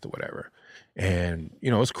their guests or whatever. And,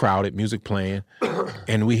 it's crowded, music playing.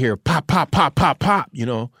 And we hear pop, pop, pop, pop, pop,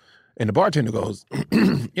 And the bartender goes,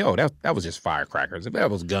 yo, that was just firecrackers. If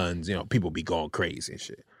that was guns, people be going crazy and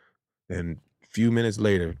shit. And a few minutes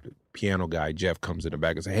later, the piano guy, Jeff, comes in the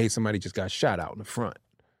back and says, hey, somebody just got shot out in the front.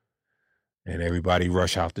 And everybody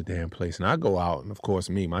rush out the damn place. And I go out, and of course,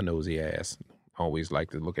 my nosy ass, always like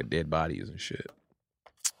to look at dead bodies and shit.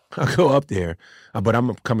 I go up there, but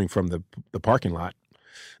I'm coming from the parking lot,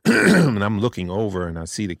 and I'm looking over, and I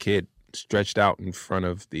see the kid stretched out in front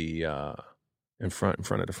of the in front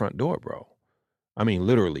of the front door, bro. I mean,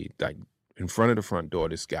 literally, like in front of the front door,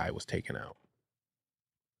 this guy was taken out.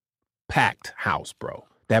 Packed house, bro.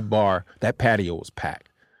 That patio was packed,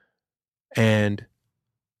 and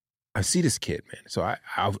I see this kid, man. So I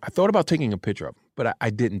thought about taking a picture of him, but I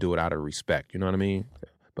didn't do it out of respect. You know what I mean?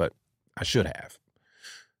 But I should have.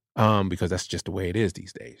 Because that's just the way it is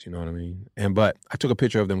these days, you know what I mean? But I took a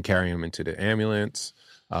picture of them carrying him into the ambulance,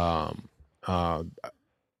 and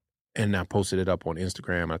I posted it up on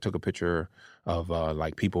Instagram. I took a picture of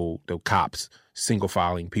the cops single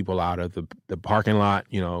filing people out of the parking lot,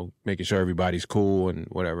 making sure everybody's cool and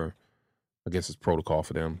whatever. I guess it's protocol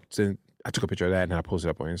for them. So I took a picture of that and I posted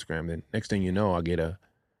it up on Instagram. Then next thing you know, I get a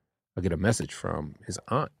message from his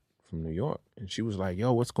aunt from New York. And she was like,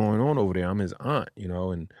 yo, what's going on over there? I'm his aunt,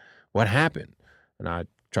 and what happened? And I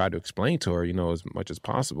tried to explain to her, as much as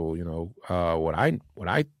possible, what I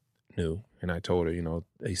knew. And I told her,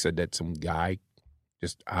 they said that some guy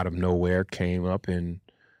just out of nowhere came up and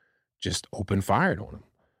just opened fire on him.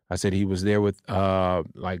 I said he was there with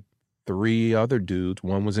 3 other dudes.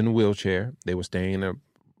 One was in a wheelchair. They were staying in a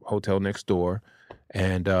hotel next door.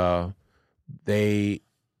 And they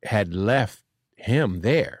had left him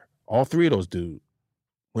there. All 3 of those dudes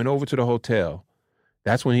went over to the hotel.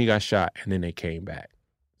 That's when he got shot, and then they came back.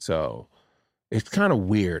 So it's kind of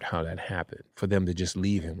weird how that happened, for them to just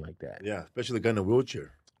leave him like that. Yeah, especially the guy in a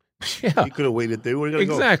wheelchair. Yeah. He could have waited there. Where are you going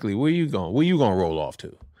to go? Exactly. Where you going? Where you going to roll off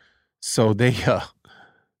to? So they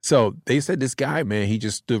said this guy, man, he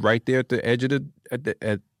just stood right there at the edge of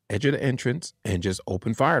the entrance and just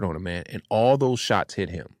opened fire on him, man. And all those shots hit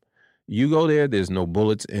him. You go there's no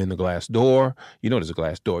bullets in the glass door. There's a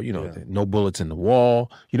glass door. No bullets in the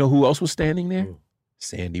wall. You know who else was standing there? Ooh.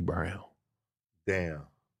 Sandy Brown. Damn.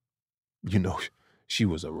 She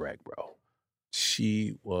was a wreck, bro.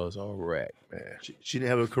 She was a wreck, man. She didn't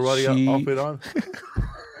have a karate outfit on?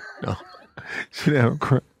 No. She didn't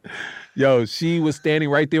have Yo, she was standing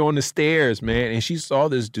right there on the stairs, man, and she saw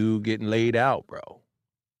this dude getting laid out, bro.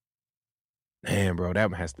 Man, bro,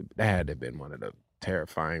 that had to have been one of the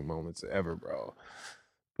terrifying moments ever, bro.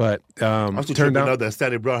 But I was turned tripping out, out that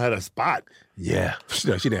Stanley Brown had a spot. yeah, she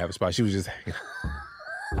didn't have a spot. She was just hanging.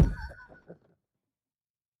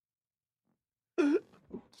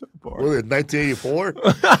 What was it, 1984?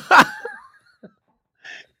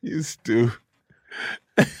 You stupid.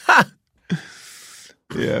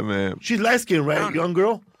 Yeah, man. She's light skinned, right? Young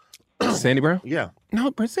girl? Sandy Brown? Yeah.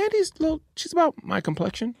 No, but Sandy's she's about my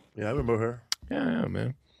complexion. Yeah, I remember her. Yeah,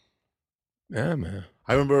 man. Yeah, man.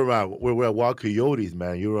 I remember we were at Wild Coyotes,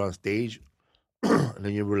 man. You were on stage, and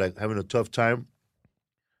then you were like having a tough time.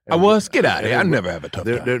 I was. Get out of here. I never have a tough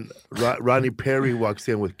time. Then Ronnie Perry walks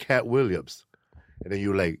in with Cat Williams. And then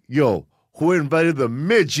you're like, yo, who invited the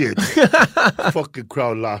midgets? Fucking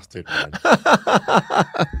crowd lost it, man.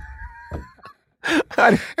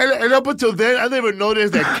 and up until then, I never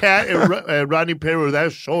noticed that Cat and Ronnie Perry were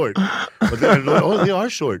that short. But then I noticed, oh, they are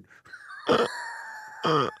short.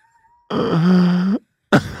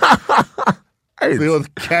 They was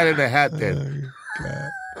Cat in a hat then.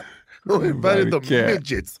 Who invited the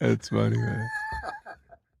midgets? That's funny, man.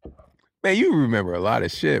 Man, you remember a lot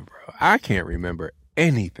of shit, bro. I can't remember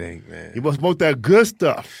anything, man. You must smoke that good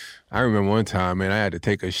stuff. I remember one time, man, I had to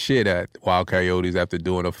take a shit at Wild Coyotes after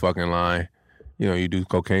doing a fucking line. You know, you do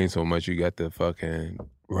cocaine so much, you got the fucking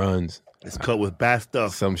runs. It's cut with bad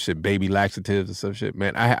stuff. Some shit, baby laxatives or some shit.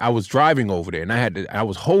 Man, I was driving over there, and I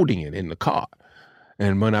was holding it in the car.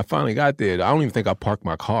 And when I finally got there, I don't even think I parked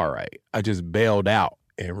my car right. I just bailed out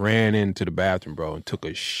and ran into the bathroom, bro, and took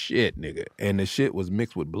a shit, nigga. And the shit was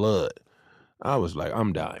mixed with blood. I was like,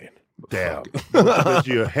 I'm dying. Damn. That's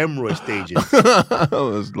your hemorrhoid stages. I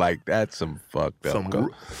was like, that's some fucked up.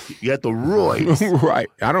 You had the roids. Right.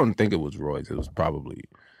 I don't think it was roids. It was probably,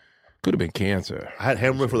 could have been cancer. I had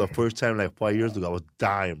hemorrhoid for the first time like 5 years ago. I was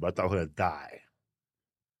dying, bro. I thought I was going to die.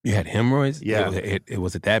 You had hemorrhoids? Yeah.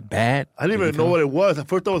 Was it that bad? I didn't even know what it was. At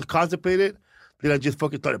first I was constipated. Then I just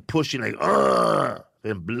fucking started pushing like,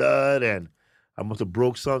 and blood, and I must have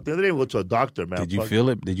broke something. I didn't even go to a doctor, man. Did you feel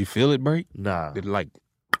it? Did you feel it break? Nah. Did it like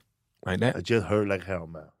that? It just hurt like hell,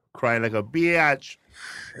 man. Crying like a bitch.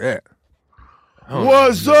 Yeah.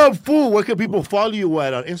 What's up, fool? Where can people follow you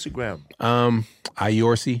at on Instagram?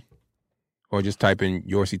 Yoursie, or just type in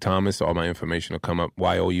Yoursie Thomas. All my information will come up.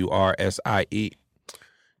 YOURSIE.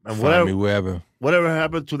 And Find me wherever. Whatever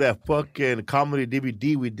happened to that fucking comedy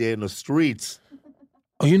DVD we did in the streets?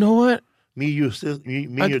 Oh, you know what? Me, you,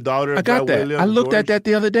 and your daughter. I got Brad that. Williams, I looked George. at that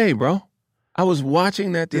the other day, bro. I was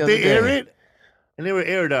watching that the other day. Did they air it? And they were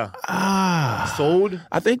aired sold?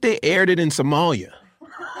 I think they aired it in Somalia.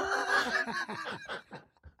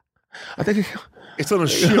 I think it's on a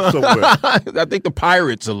ship somewhere. I think the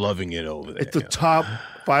pirates are loving it over there. It's the top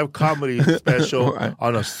 5 comedy special Right.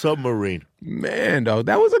 on a submarine. Man, dog,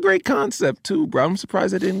 that was a great concept too, bro. I'm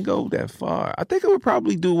surprised it didn't go that far. I think it would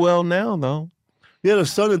probably do well now, though. You had a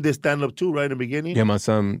son that did stand up too, right in the beginning? Yeah, my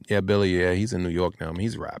son, Billy, he's in New York now. I mean,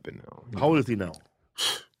 he's rapping now. How old is he now?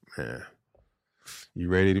 Man, you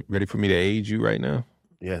ready for me to age you right now?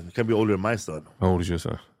 Yeah, he can be older than my son. How old is your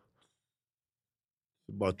son?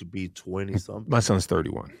 About to be 20 something. My son's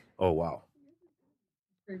 31. Oh, wow.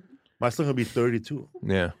 My son can be 32.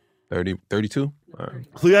 Yeah, 32. All right.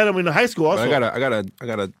 So you had him in high school also? I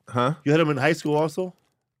gotta, huh? You had him in high school also?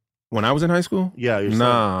 When I was in high school? Yeah, your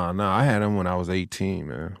son. Nah, I had him when I was 18,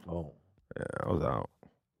 man. Oh. Yeah, I was out.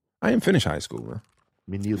 I didn't finish high school, man.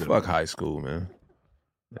 Me neither. Fuck high school, man.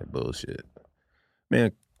 That bullshit.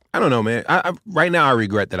 Man, I don't know, man. I right now I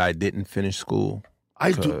regret that I didn't finish school.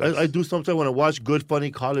 I do sometimes when I watch good, funny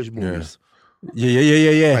college movies.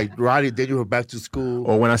 Yeah. Like Roddy did you back to school.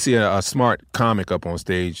 Or when I see a smart comic up on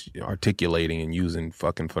stage articulating and using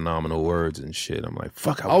fucking phenomenal words and shit, I'm like,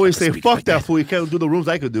 fuck. I always say, fuck that fool. He can't do the rooms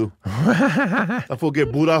I could do. That fool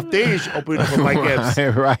get booed off stage opening for Mike Epps.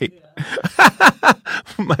 Right.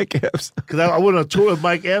 Mike Epps. Because I went on a tour with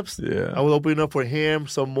Mike Epps. Yeah. I was opening up for him,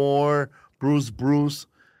 some more, Bruce.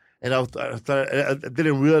 And I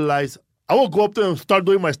didn't realize. I would go up there and start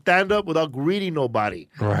doing my stand-up without greeting nobody.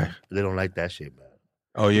 Right. They don't like that shit, man.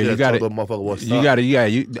 Oh, yeah, you got it. You got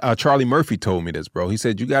it. Charlie Murphy told me this, bro. He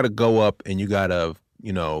said you got to go up and you got to,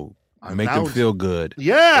 make them feel good.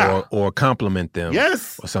 Yeah. Or compliment them.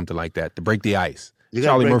 Yes. Or something like that to break the ice.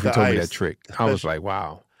 Charlie Murphy told me that trick. I was like,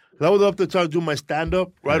 wow. I was up there trying to do my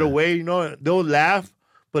stand-up right away, they'll laugh,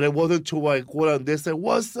 but it wasn't to like what on this side,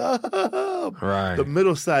 what's up? Right. The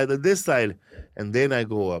middle side, this side. And then I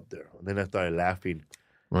go up there. And then I started laughing.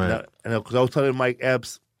 Right. And because I was telling Mike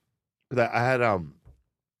Epps, because I had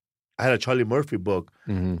a Charlie Murphy book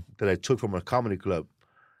that I took from a comedy club.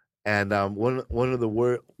 And one of the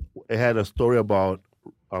words, it had a story about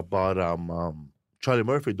about Charlie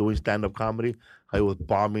Murphy doing stand-up comedy. How he was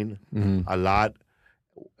bombing a lot,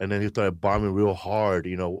 and then he started bombing real hard.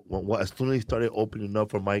 You know, as soon as he started opening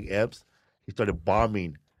up for Mike Epps, he started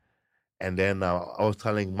bombing. And then I was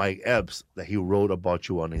telling Mike Epps that he wrote about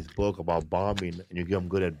you on his book about bombing, and you give him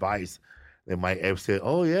good advice. And Mike Epps said,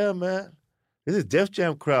 "Oh yeah, man, this is Def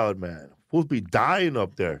Jam crowd, man. Fools be dying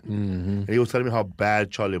up there." And he was telling me how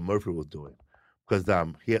bad Charlie Murphy was doing. Because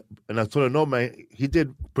and I told him, no, man, he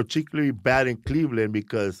did particularly bad in Cleveland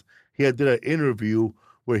because he had did an interview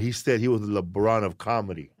where he said he was the LeBron of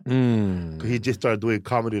comedy. Because he just started doing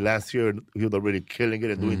comedy last year and he was already killing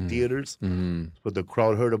it and doing theaters. But the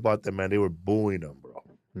crowd heard about that, man. They were booing him, bro.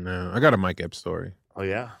 No, I got a Mike Epps story. Oh,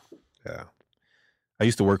 yeah? Yeah. I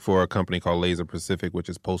used to work for a company called Laser Pacific, which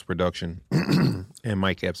is post-production, and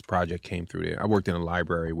Mike Epps' project came through there. I worked in a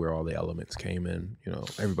library where all the elements came in, you know,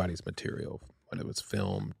 everybody's material, whether it was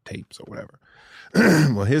film, tapes, or whatever.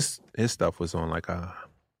 Well, his stuff was on like a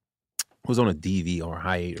DV or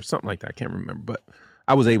hi8 or something like that. I can't remember, but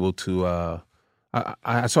I was able to.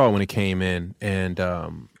 I saw it when it came in, and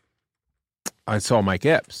I saw Mike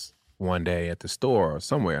Epps one day at the store or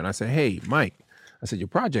somewhere, and I said, "Hey, Mike," I said, "your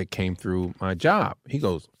project came through my job." He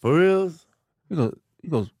goes, "For real?" He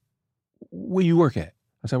goes, "Where you work at?"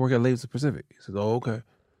 I said, "I work at Laser Pacific." He says, "Oh, okay."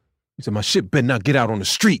 He said, "My shit better not get out on the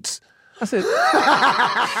streets." I said,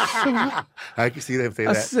 I can see them say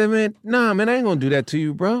that. I said, "Man, nah, man, I ain't gonna do that to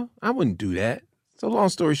you, bro. I wouldn't do that." So long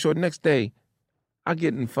story short, next day, I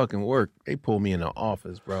get in fucking work. They pull me in the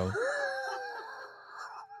office, bro.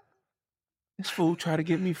 This fool tried to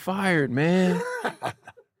get me fired, man.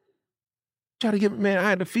 Man, I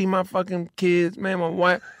had to feed my fucking kids, man, my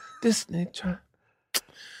wife. This nigga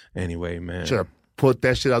Anyway, man. Should have put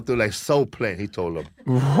that shit out there like Soul Plane, he told him.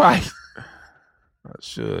 Right. I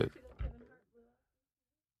should.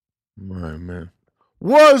 All right, man.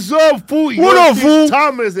 What's up, fool? What up, fool?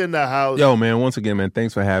 Thomas in the house. Yo, man, once again, man,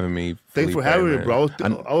 thanks for having me. Thanks for having me, bro.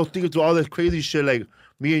 I was thinking to all this crazy shit like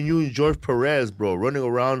me and you and George Perez, bro, running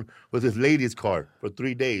around with his ladies' car for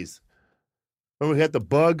 3 days. Remember he had the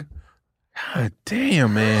bug? God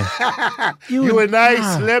damn, man. You and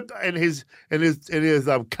I slept in his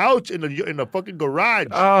couch in the fucking garage.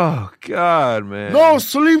 Oh God, man. No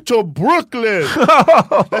sleep till Brooklyn.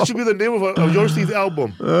 That should be the name of Yoursie's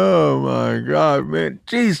album. Oh my God, man.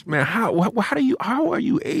 Jeez, man. How are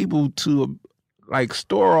you able to like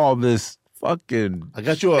store all this fucking I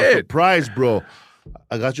got you a surprise, bro.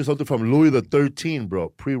 I got you something from Louis the 13th, bro.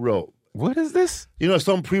 Pre-roll. What is this? You know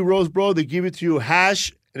some pre-rolls, bro, they give it to you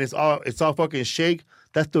hash and it's all fucking shake.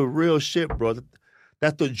 That's the real shit, bro.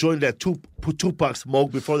 That's the joint that Tupac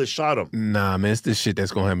smoked before they shot him. Nah, man, it's this shit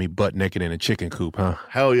that's gonna have me butt naked in a chicken coop, huh?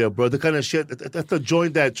 Hell yeah, bro. The kind of shit, that's the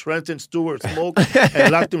joint that Trenton Stewart smoked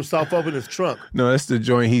and locked himself up in his trunk. No, that's the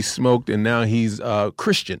joint he smoked and now he's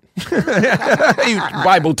Christian. He's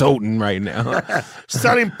Bible toting right now.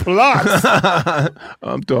 Selling plots.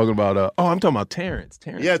 I'm talking about Terrence.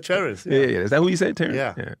 Yeah, Terrence. Yeah. Is that who you said, Terrence?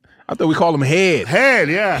 Yeah. I thought we called him Head. Head,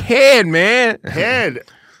 yeah. Head, man. Head.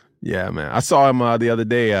 Yeah, man. I saw him the other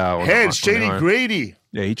day. Head, Shady Grady.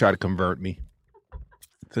 Yeah, he tried to convert me. I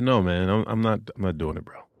said, no, man, I'm not doing it,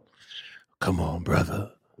 bro. Come on,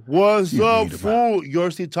 brother. What's up, fool?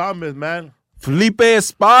 Yoursie Thomas, man. Felipe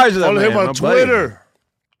Esparza, Follow him man, on Twitter. Buddy.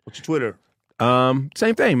 What's your Twitter?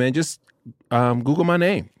 Same thing, man. Just Google my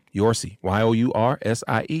name. Yoursie.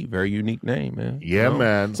 Yoursie. Very unique name, man. Yeah,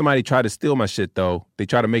 man. Somebody tried to steal my shit, though. They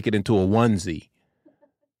tried to make it into a onesie.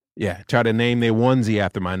 Yeah, try to name their onesie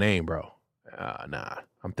after my name, bro. Nah.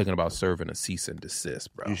 I'm thinking about serving a cease and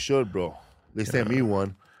desist, bro. You should, bro. They sent me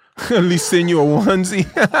one. At least send you a onesie.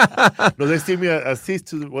 No, they sent me a cease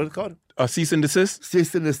to, what is it called? A cease and desist?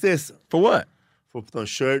 Cease and desist. For what? For some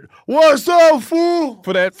shirt. What's up, fool?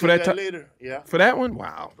 For that later. Yeah. For that one?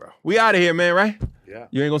 Wow, bro. We out of here, man, right? Yeah.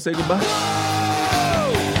 You ain't gonna say goodbye?